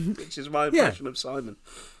 which is my impression of Simon.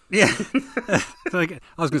 Yeah. I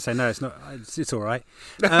was going to say, no, it's not. It's all right.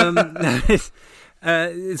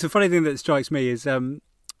 It's a funny thing that strikes me is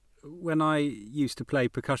when I used to play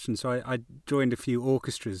percussion, so I joined a few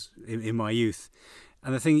orchestras in my youth.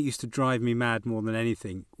 And the thing that used to drive me mad more than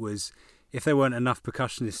anything was if there weren't enough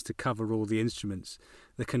percussionists to cover all the instruments,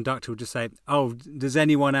 the conductor would just say, "Oh, does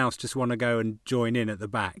anyone else just want to go and join in at the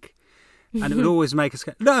back?" And it would always make us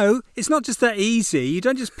go, "No, it's not just that easy. You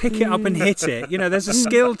don't just pick it up and hit it. You know, there's a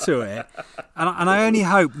skill to it." And I only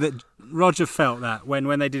hope that Roger felt that when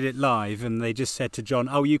they did it live and they just said to John,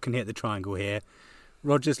 "Oh, you can hit the triangle here."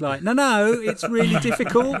 Roger's like, no, it's really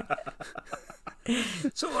difficult.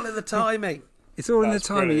 It's all in the timing. It's all in the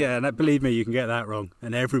timing, yeah. And believe me, you can get that wrong,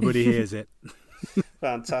 and everybody hears it.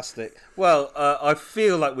 Fantastic. Well, I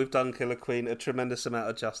feel like we've done Killer Queen a tremendous amount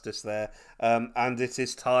of justice there. And it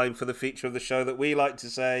is time for the feature of the show that we like to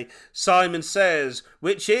say, Simon Says,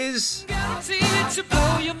 which is... Guaranteed to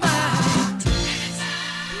blow your mind.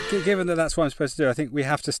 Given that that's what I'm supposed to do, I think we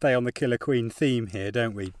have to stay on the Killer Queen theme here,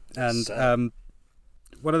 don't we? And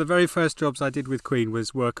one of the very first jobs I did with Queen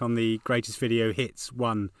was work on the Greatest Video Hits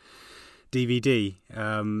 1 DVD.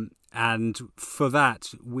 And for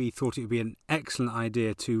that, we thought it would be an excellent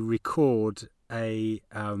idea to record a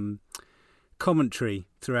commentary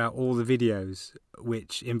throughout all the videos,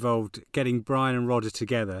 which involved getting Brian and Roger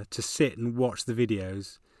together to sit and watch the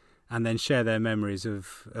videos and then share their memories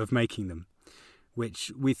of making them,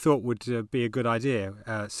 which we thought would be a good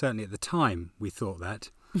idea. Certainly at the time, we thought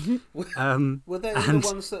that. Were they the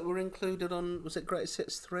ones that were included on, was it Greatest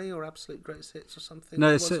Hits 3 or Absolute Greatest Hits or something?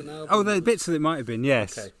 No, the bits of it might have been,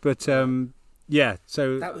 yes. Okay. But yeah,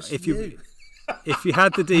 so that was if you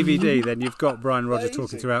had the DVD, then you've got Brian and Roger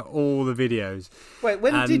talking throughout all the videos. Wait,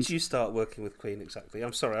 when did you start working with Queen exactly?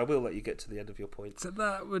 I'm sorry, I will let you get to the end of your point. So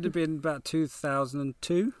that would have been about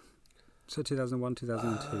 2002. So 2001,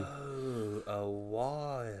 2002. Oh, a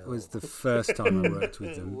while. Was the first time I worked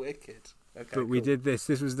with them. Wicked. Okay, but we did this.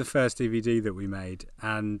 This was the first DVD that we made,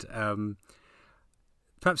 and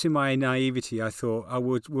perhaps in my naivety, I thought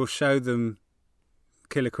we'll show them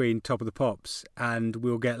Killer Queen, Top of the Pops, and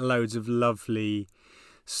we'll get loads of lovely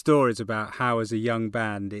stories about how, as a young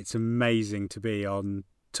band, it's amazing to be on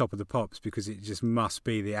Top of the Pops because it just must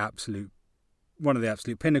be one of the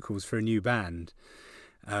absolute pinnacles for a new band.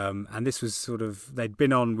 And this was they'd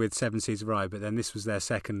been on with Seven Seas of Rye, but then this was their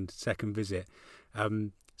second visit.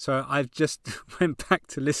 So I just went back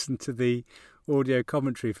to listen to the audio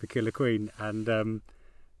commentary for Killer Queen, and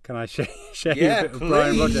can I share you a bit of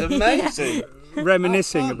Brian Roger? Amazing.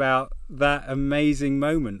 Reminiscing about that amazing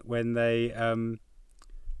moment when they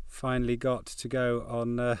finally got to go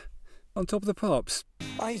on Top of the Pops.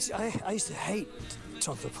 I used to hate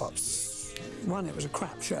Top of the Pops. One, it was a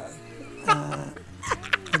crap show.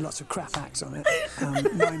 With lots of crap acts on it,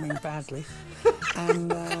 miming badly.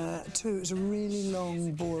 And two, it was a really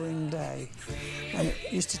long, boring day. And it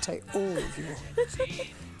used to take all of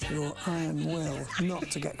your iron will not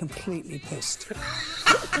to get completely pissed.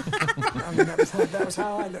 I mean, that was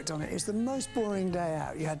how I looked on it. It's the most boring day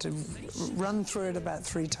out. You had to run through it about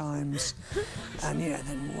 3 times and,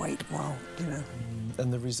 then wait while,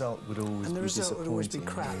 And the result would always be disappointing. Would always be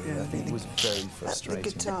crap. It was very frustrating. The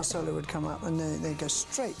guitar solo would come up and they go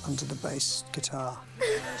straight onto the bass guitar.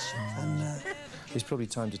 And it's probably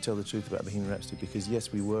time to tell the truth about Bohemian Rhapsody because,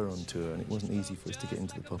 yes, we were on tour and it wasn't easy for us to get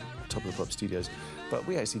into the Top of the Pop studios, but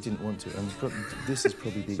we actually didn't want to. And this is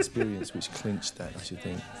probably the experience which clinched that, I should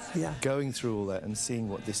think. Yeah. Going through all that and seeing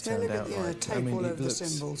what this turned out like. Tape all over the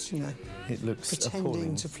cymbals, It looks pretending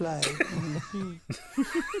appalling. to play.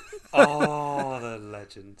 Oh, the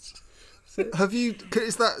legends.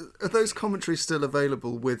 Are those commentaries still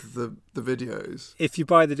available with the videos? If you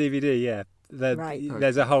buy the DVD, yeah. Right.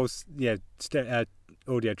 There's a whole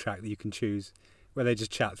audio track that you can choose where they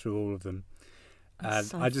just chat through all of them. And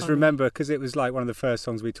so I just funny. remember because it was like one of the first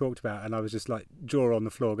songs we talked about, and I was just like jaw on the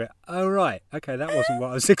floor, going, "Oh right, okay, that wasn't what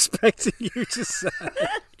I was expecting you to say."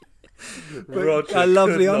 Roger I love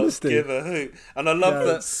the not honesty. Give a hoot. And I love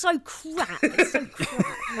that. It's so crap. It's so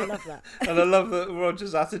crap. I love that. And I love that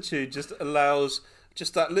Roger's attitude just allows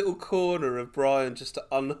just that little corner of Brian just to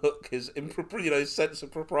unhook his sense of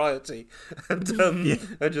propriety and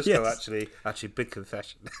just go, actually, big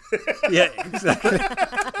confession. Yeah, exactly.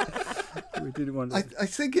 We didn't want to. I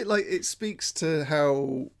think it speaks to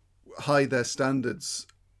how high their standards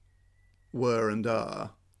were and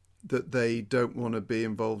are, that they don't want to be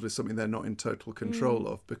involved with something they're not in total control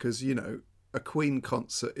of, because a Queen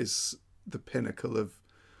concert is the pinnacle of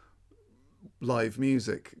live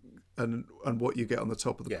music, and what you get on the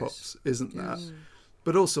Top of the Pops isn't that.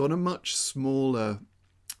 But also on a much smaller,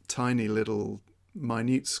 tiny little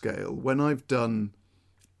minute scale, when I've done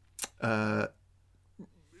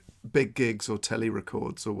big gigs or telly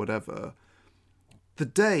records or whatever, the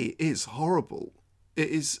day is horrible. It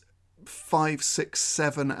is 5, 6,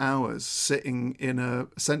 7 hours sitting in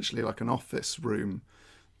essentially like an office room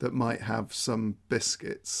that might have some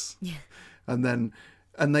biscuits. Yeah. And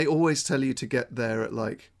they always tell you to get there at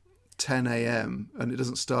like 10 a.m. and it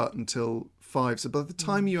doesn't start until 5. So by the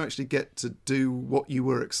time you actually get to do what you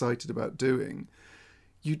were excited about doing,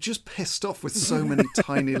 you're just pissed off with so many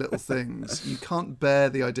tiny little things. You can't bear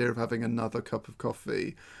the idea of having another cup of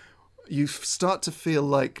coffee. You start to feel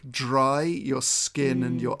like dry, your skin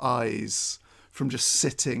and your eyes, from just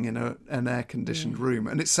sitting in an air-conditioned room.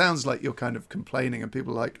 And it sounds like you're kind of complaining, and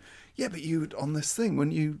people are like, yeah, but you on this thing,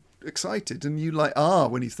 weren't you excited? And you like,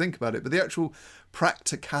 when you think about it. But the actual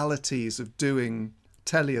practicalities of doing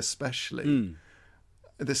telly especially,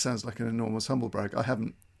 this sounds like an enormous humble brag. I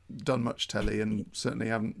haven't done much telly and certainly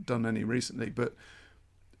haven't done any recently, but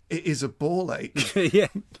it is a ball ache. Yeah.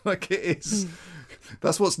 Like it is.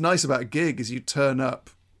 That's what's nice about a gig, is you turn up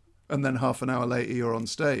and then half an hour later you're on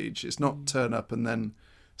stage. It's not turn up and then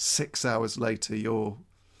 6 hours later you're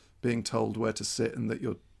being told where to sit and that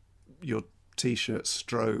your T-shirt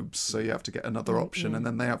strobes, so you have to get another option, and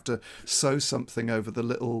then they have to sew something over the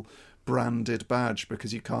little branded badge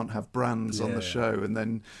because you can't have brands on the show, and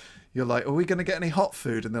then you're like, are we going to get any hot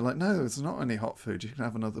food? And they're like, no, there's not any hot food. You can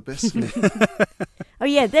have another biscuit. Oh,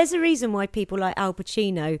 yeah, there's a reason why people like Al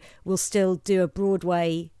Pacino will still do a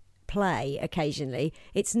Broadway play occasionally.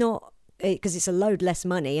 It's not because it's a load less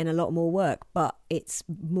money and a lot more work, but it's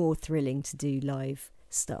more thrilling to do live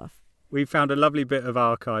stuff. We found a lovely bit of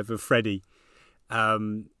archive of Freddie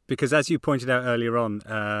because, as you pointed out earlier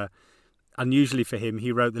on, unusually for him,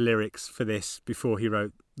 he wrote the lyrics for this before he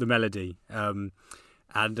wrote the melody.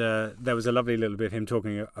 And there was a lovely little bit of him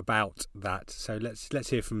talking about that. So let's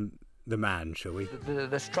hear from the man, shall we?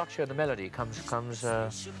 The structure of the melody comes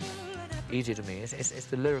easy to me. It's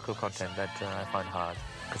the lyrical content that I find hard,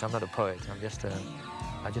 because I'm not a poet.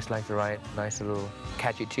 I just like to write nice little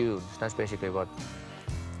catchy tunes. That's basically what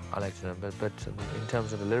I like to do. But in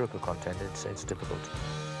terms of the lyrical content, it's difficult.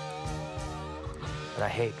 And I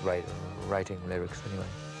hate writing lyrics anyway.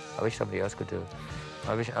 I wish somebody else could do it.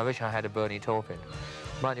 I wish I had a Bernie Taupin.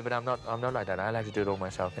 Mind you, but I'm not like that. I like to do it all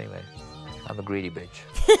myself anyway. I'm a greedy bitch.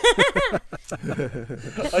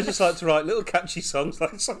 I just like to write little catchy songs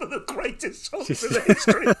like some of the greatest songs in the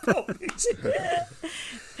history of pop music.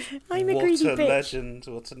 I'm a greedy bitch. What a legend.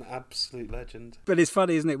 What an absolute legend. But it's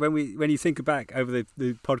funny, isn't it, when you think back over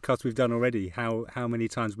the podcast we've done already, how many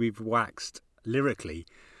times we've waxed lyrically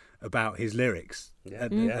about his lyrics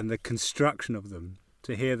and the construction of them,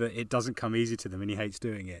 to hear that it doesn't come easy to them and he hates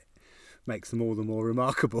doing it makes them all the more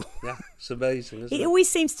remarkable. Yeah, it's amazing, isn't it? It always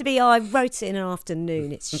seems to be, I wrote it in an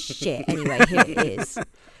afternoon, it's shit. Anyway, here it is.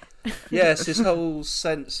 Yes, his whole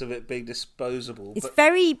sense of it being disposable. It's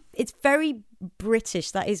very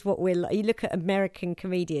British. That is what we're like. You look at American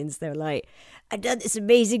comedians, they're like, I've done this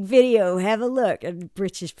amazing video, have a look. And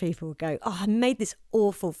British people go, oh, I made this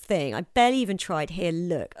awful thing. I barely even tried. Here,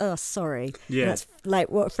 look. Oh, sorry. Yeah. And that's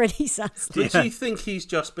like what Freddie sounds like. Do you think he's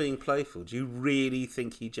just being playful? Do you really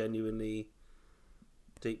think he genuinely,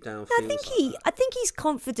 deep down, feels I think he's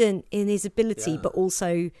confident in his ability, but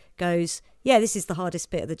also goes, yeah, this is the hardest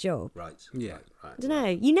bit of the job. Right. Yeah. Right. I don't know.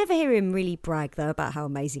 You never hear him really brag, though, about how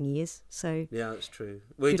amazing he is. So yeah, that's true.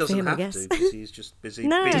 Well, he doesn't have to, because he's just busy.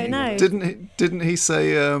 No. Didn't he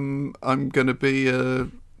say, I'm going to be a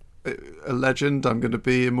legend, I'm going to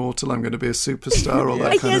be immortal, I'm going to be a superstar, all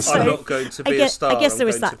that kind of stuff? I'm not going to be a star, I'm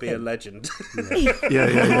going to be a legend.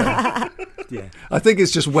 Yeah. I think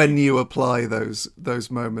it's just when you apply those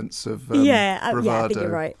moments of bravado. Yeah, I think you're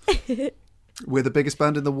right. We're the biggest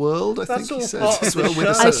band in the world, I think he says as well. We're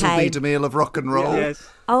the Okay. Cecil B. DeMille of rock and roll. Yes.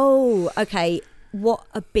 Oh, okay. What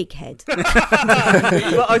a big head.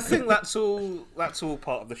 Well, I think that's all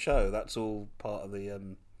part of the show. That's all part of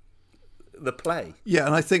the play. Yeah,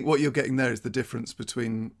 and I think what you're getting there is the difference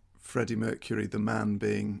between Freddie Mercury, the man,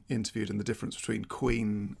 being interviewed, and the difference between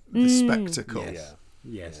Queen, the spectacle.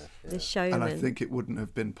 Yes. The showman. And I think it wouldn't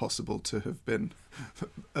have been possible to have been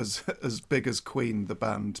as big as Queen, the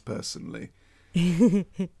band, personally.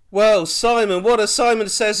 Well, Simon, what as Simon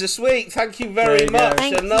says this week, thank you very much.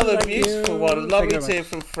 Another beautiful one. Lovely to hear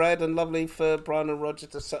from Fred, and lovely for Brian and Roger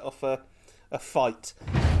to set off a fight.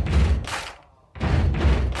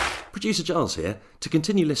 Producer Giles here. To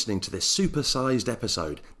continue listening to this super-sized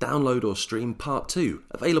episode, download or stream part 2,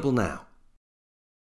 available now.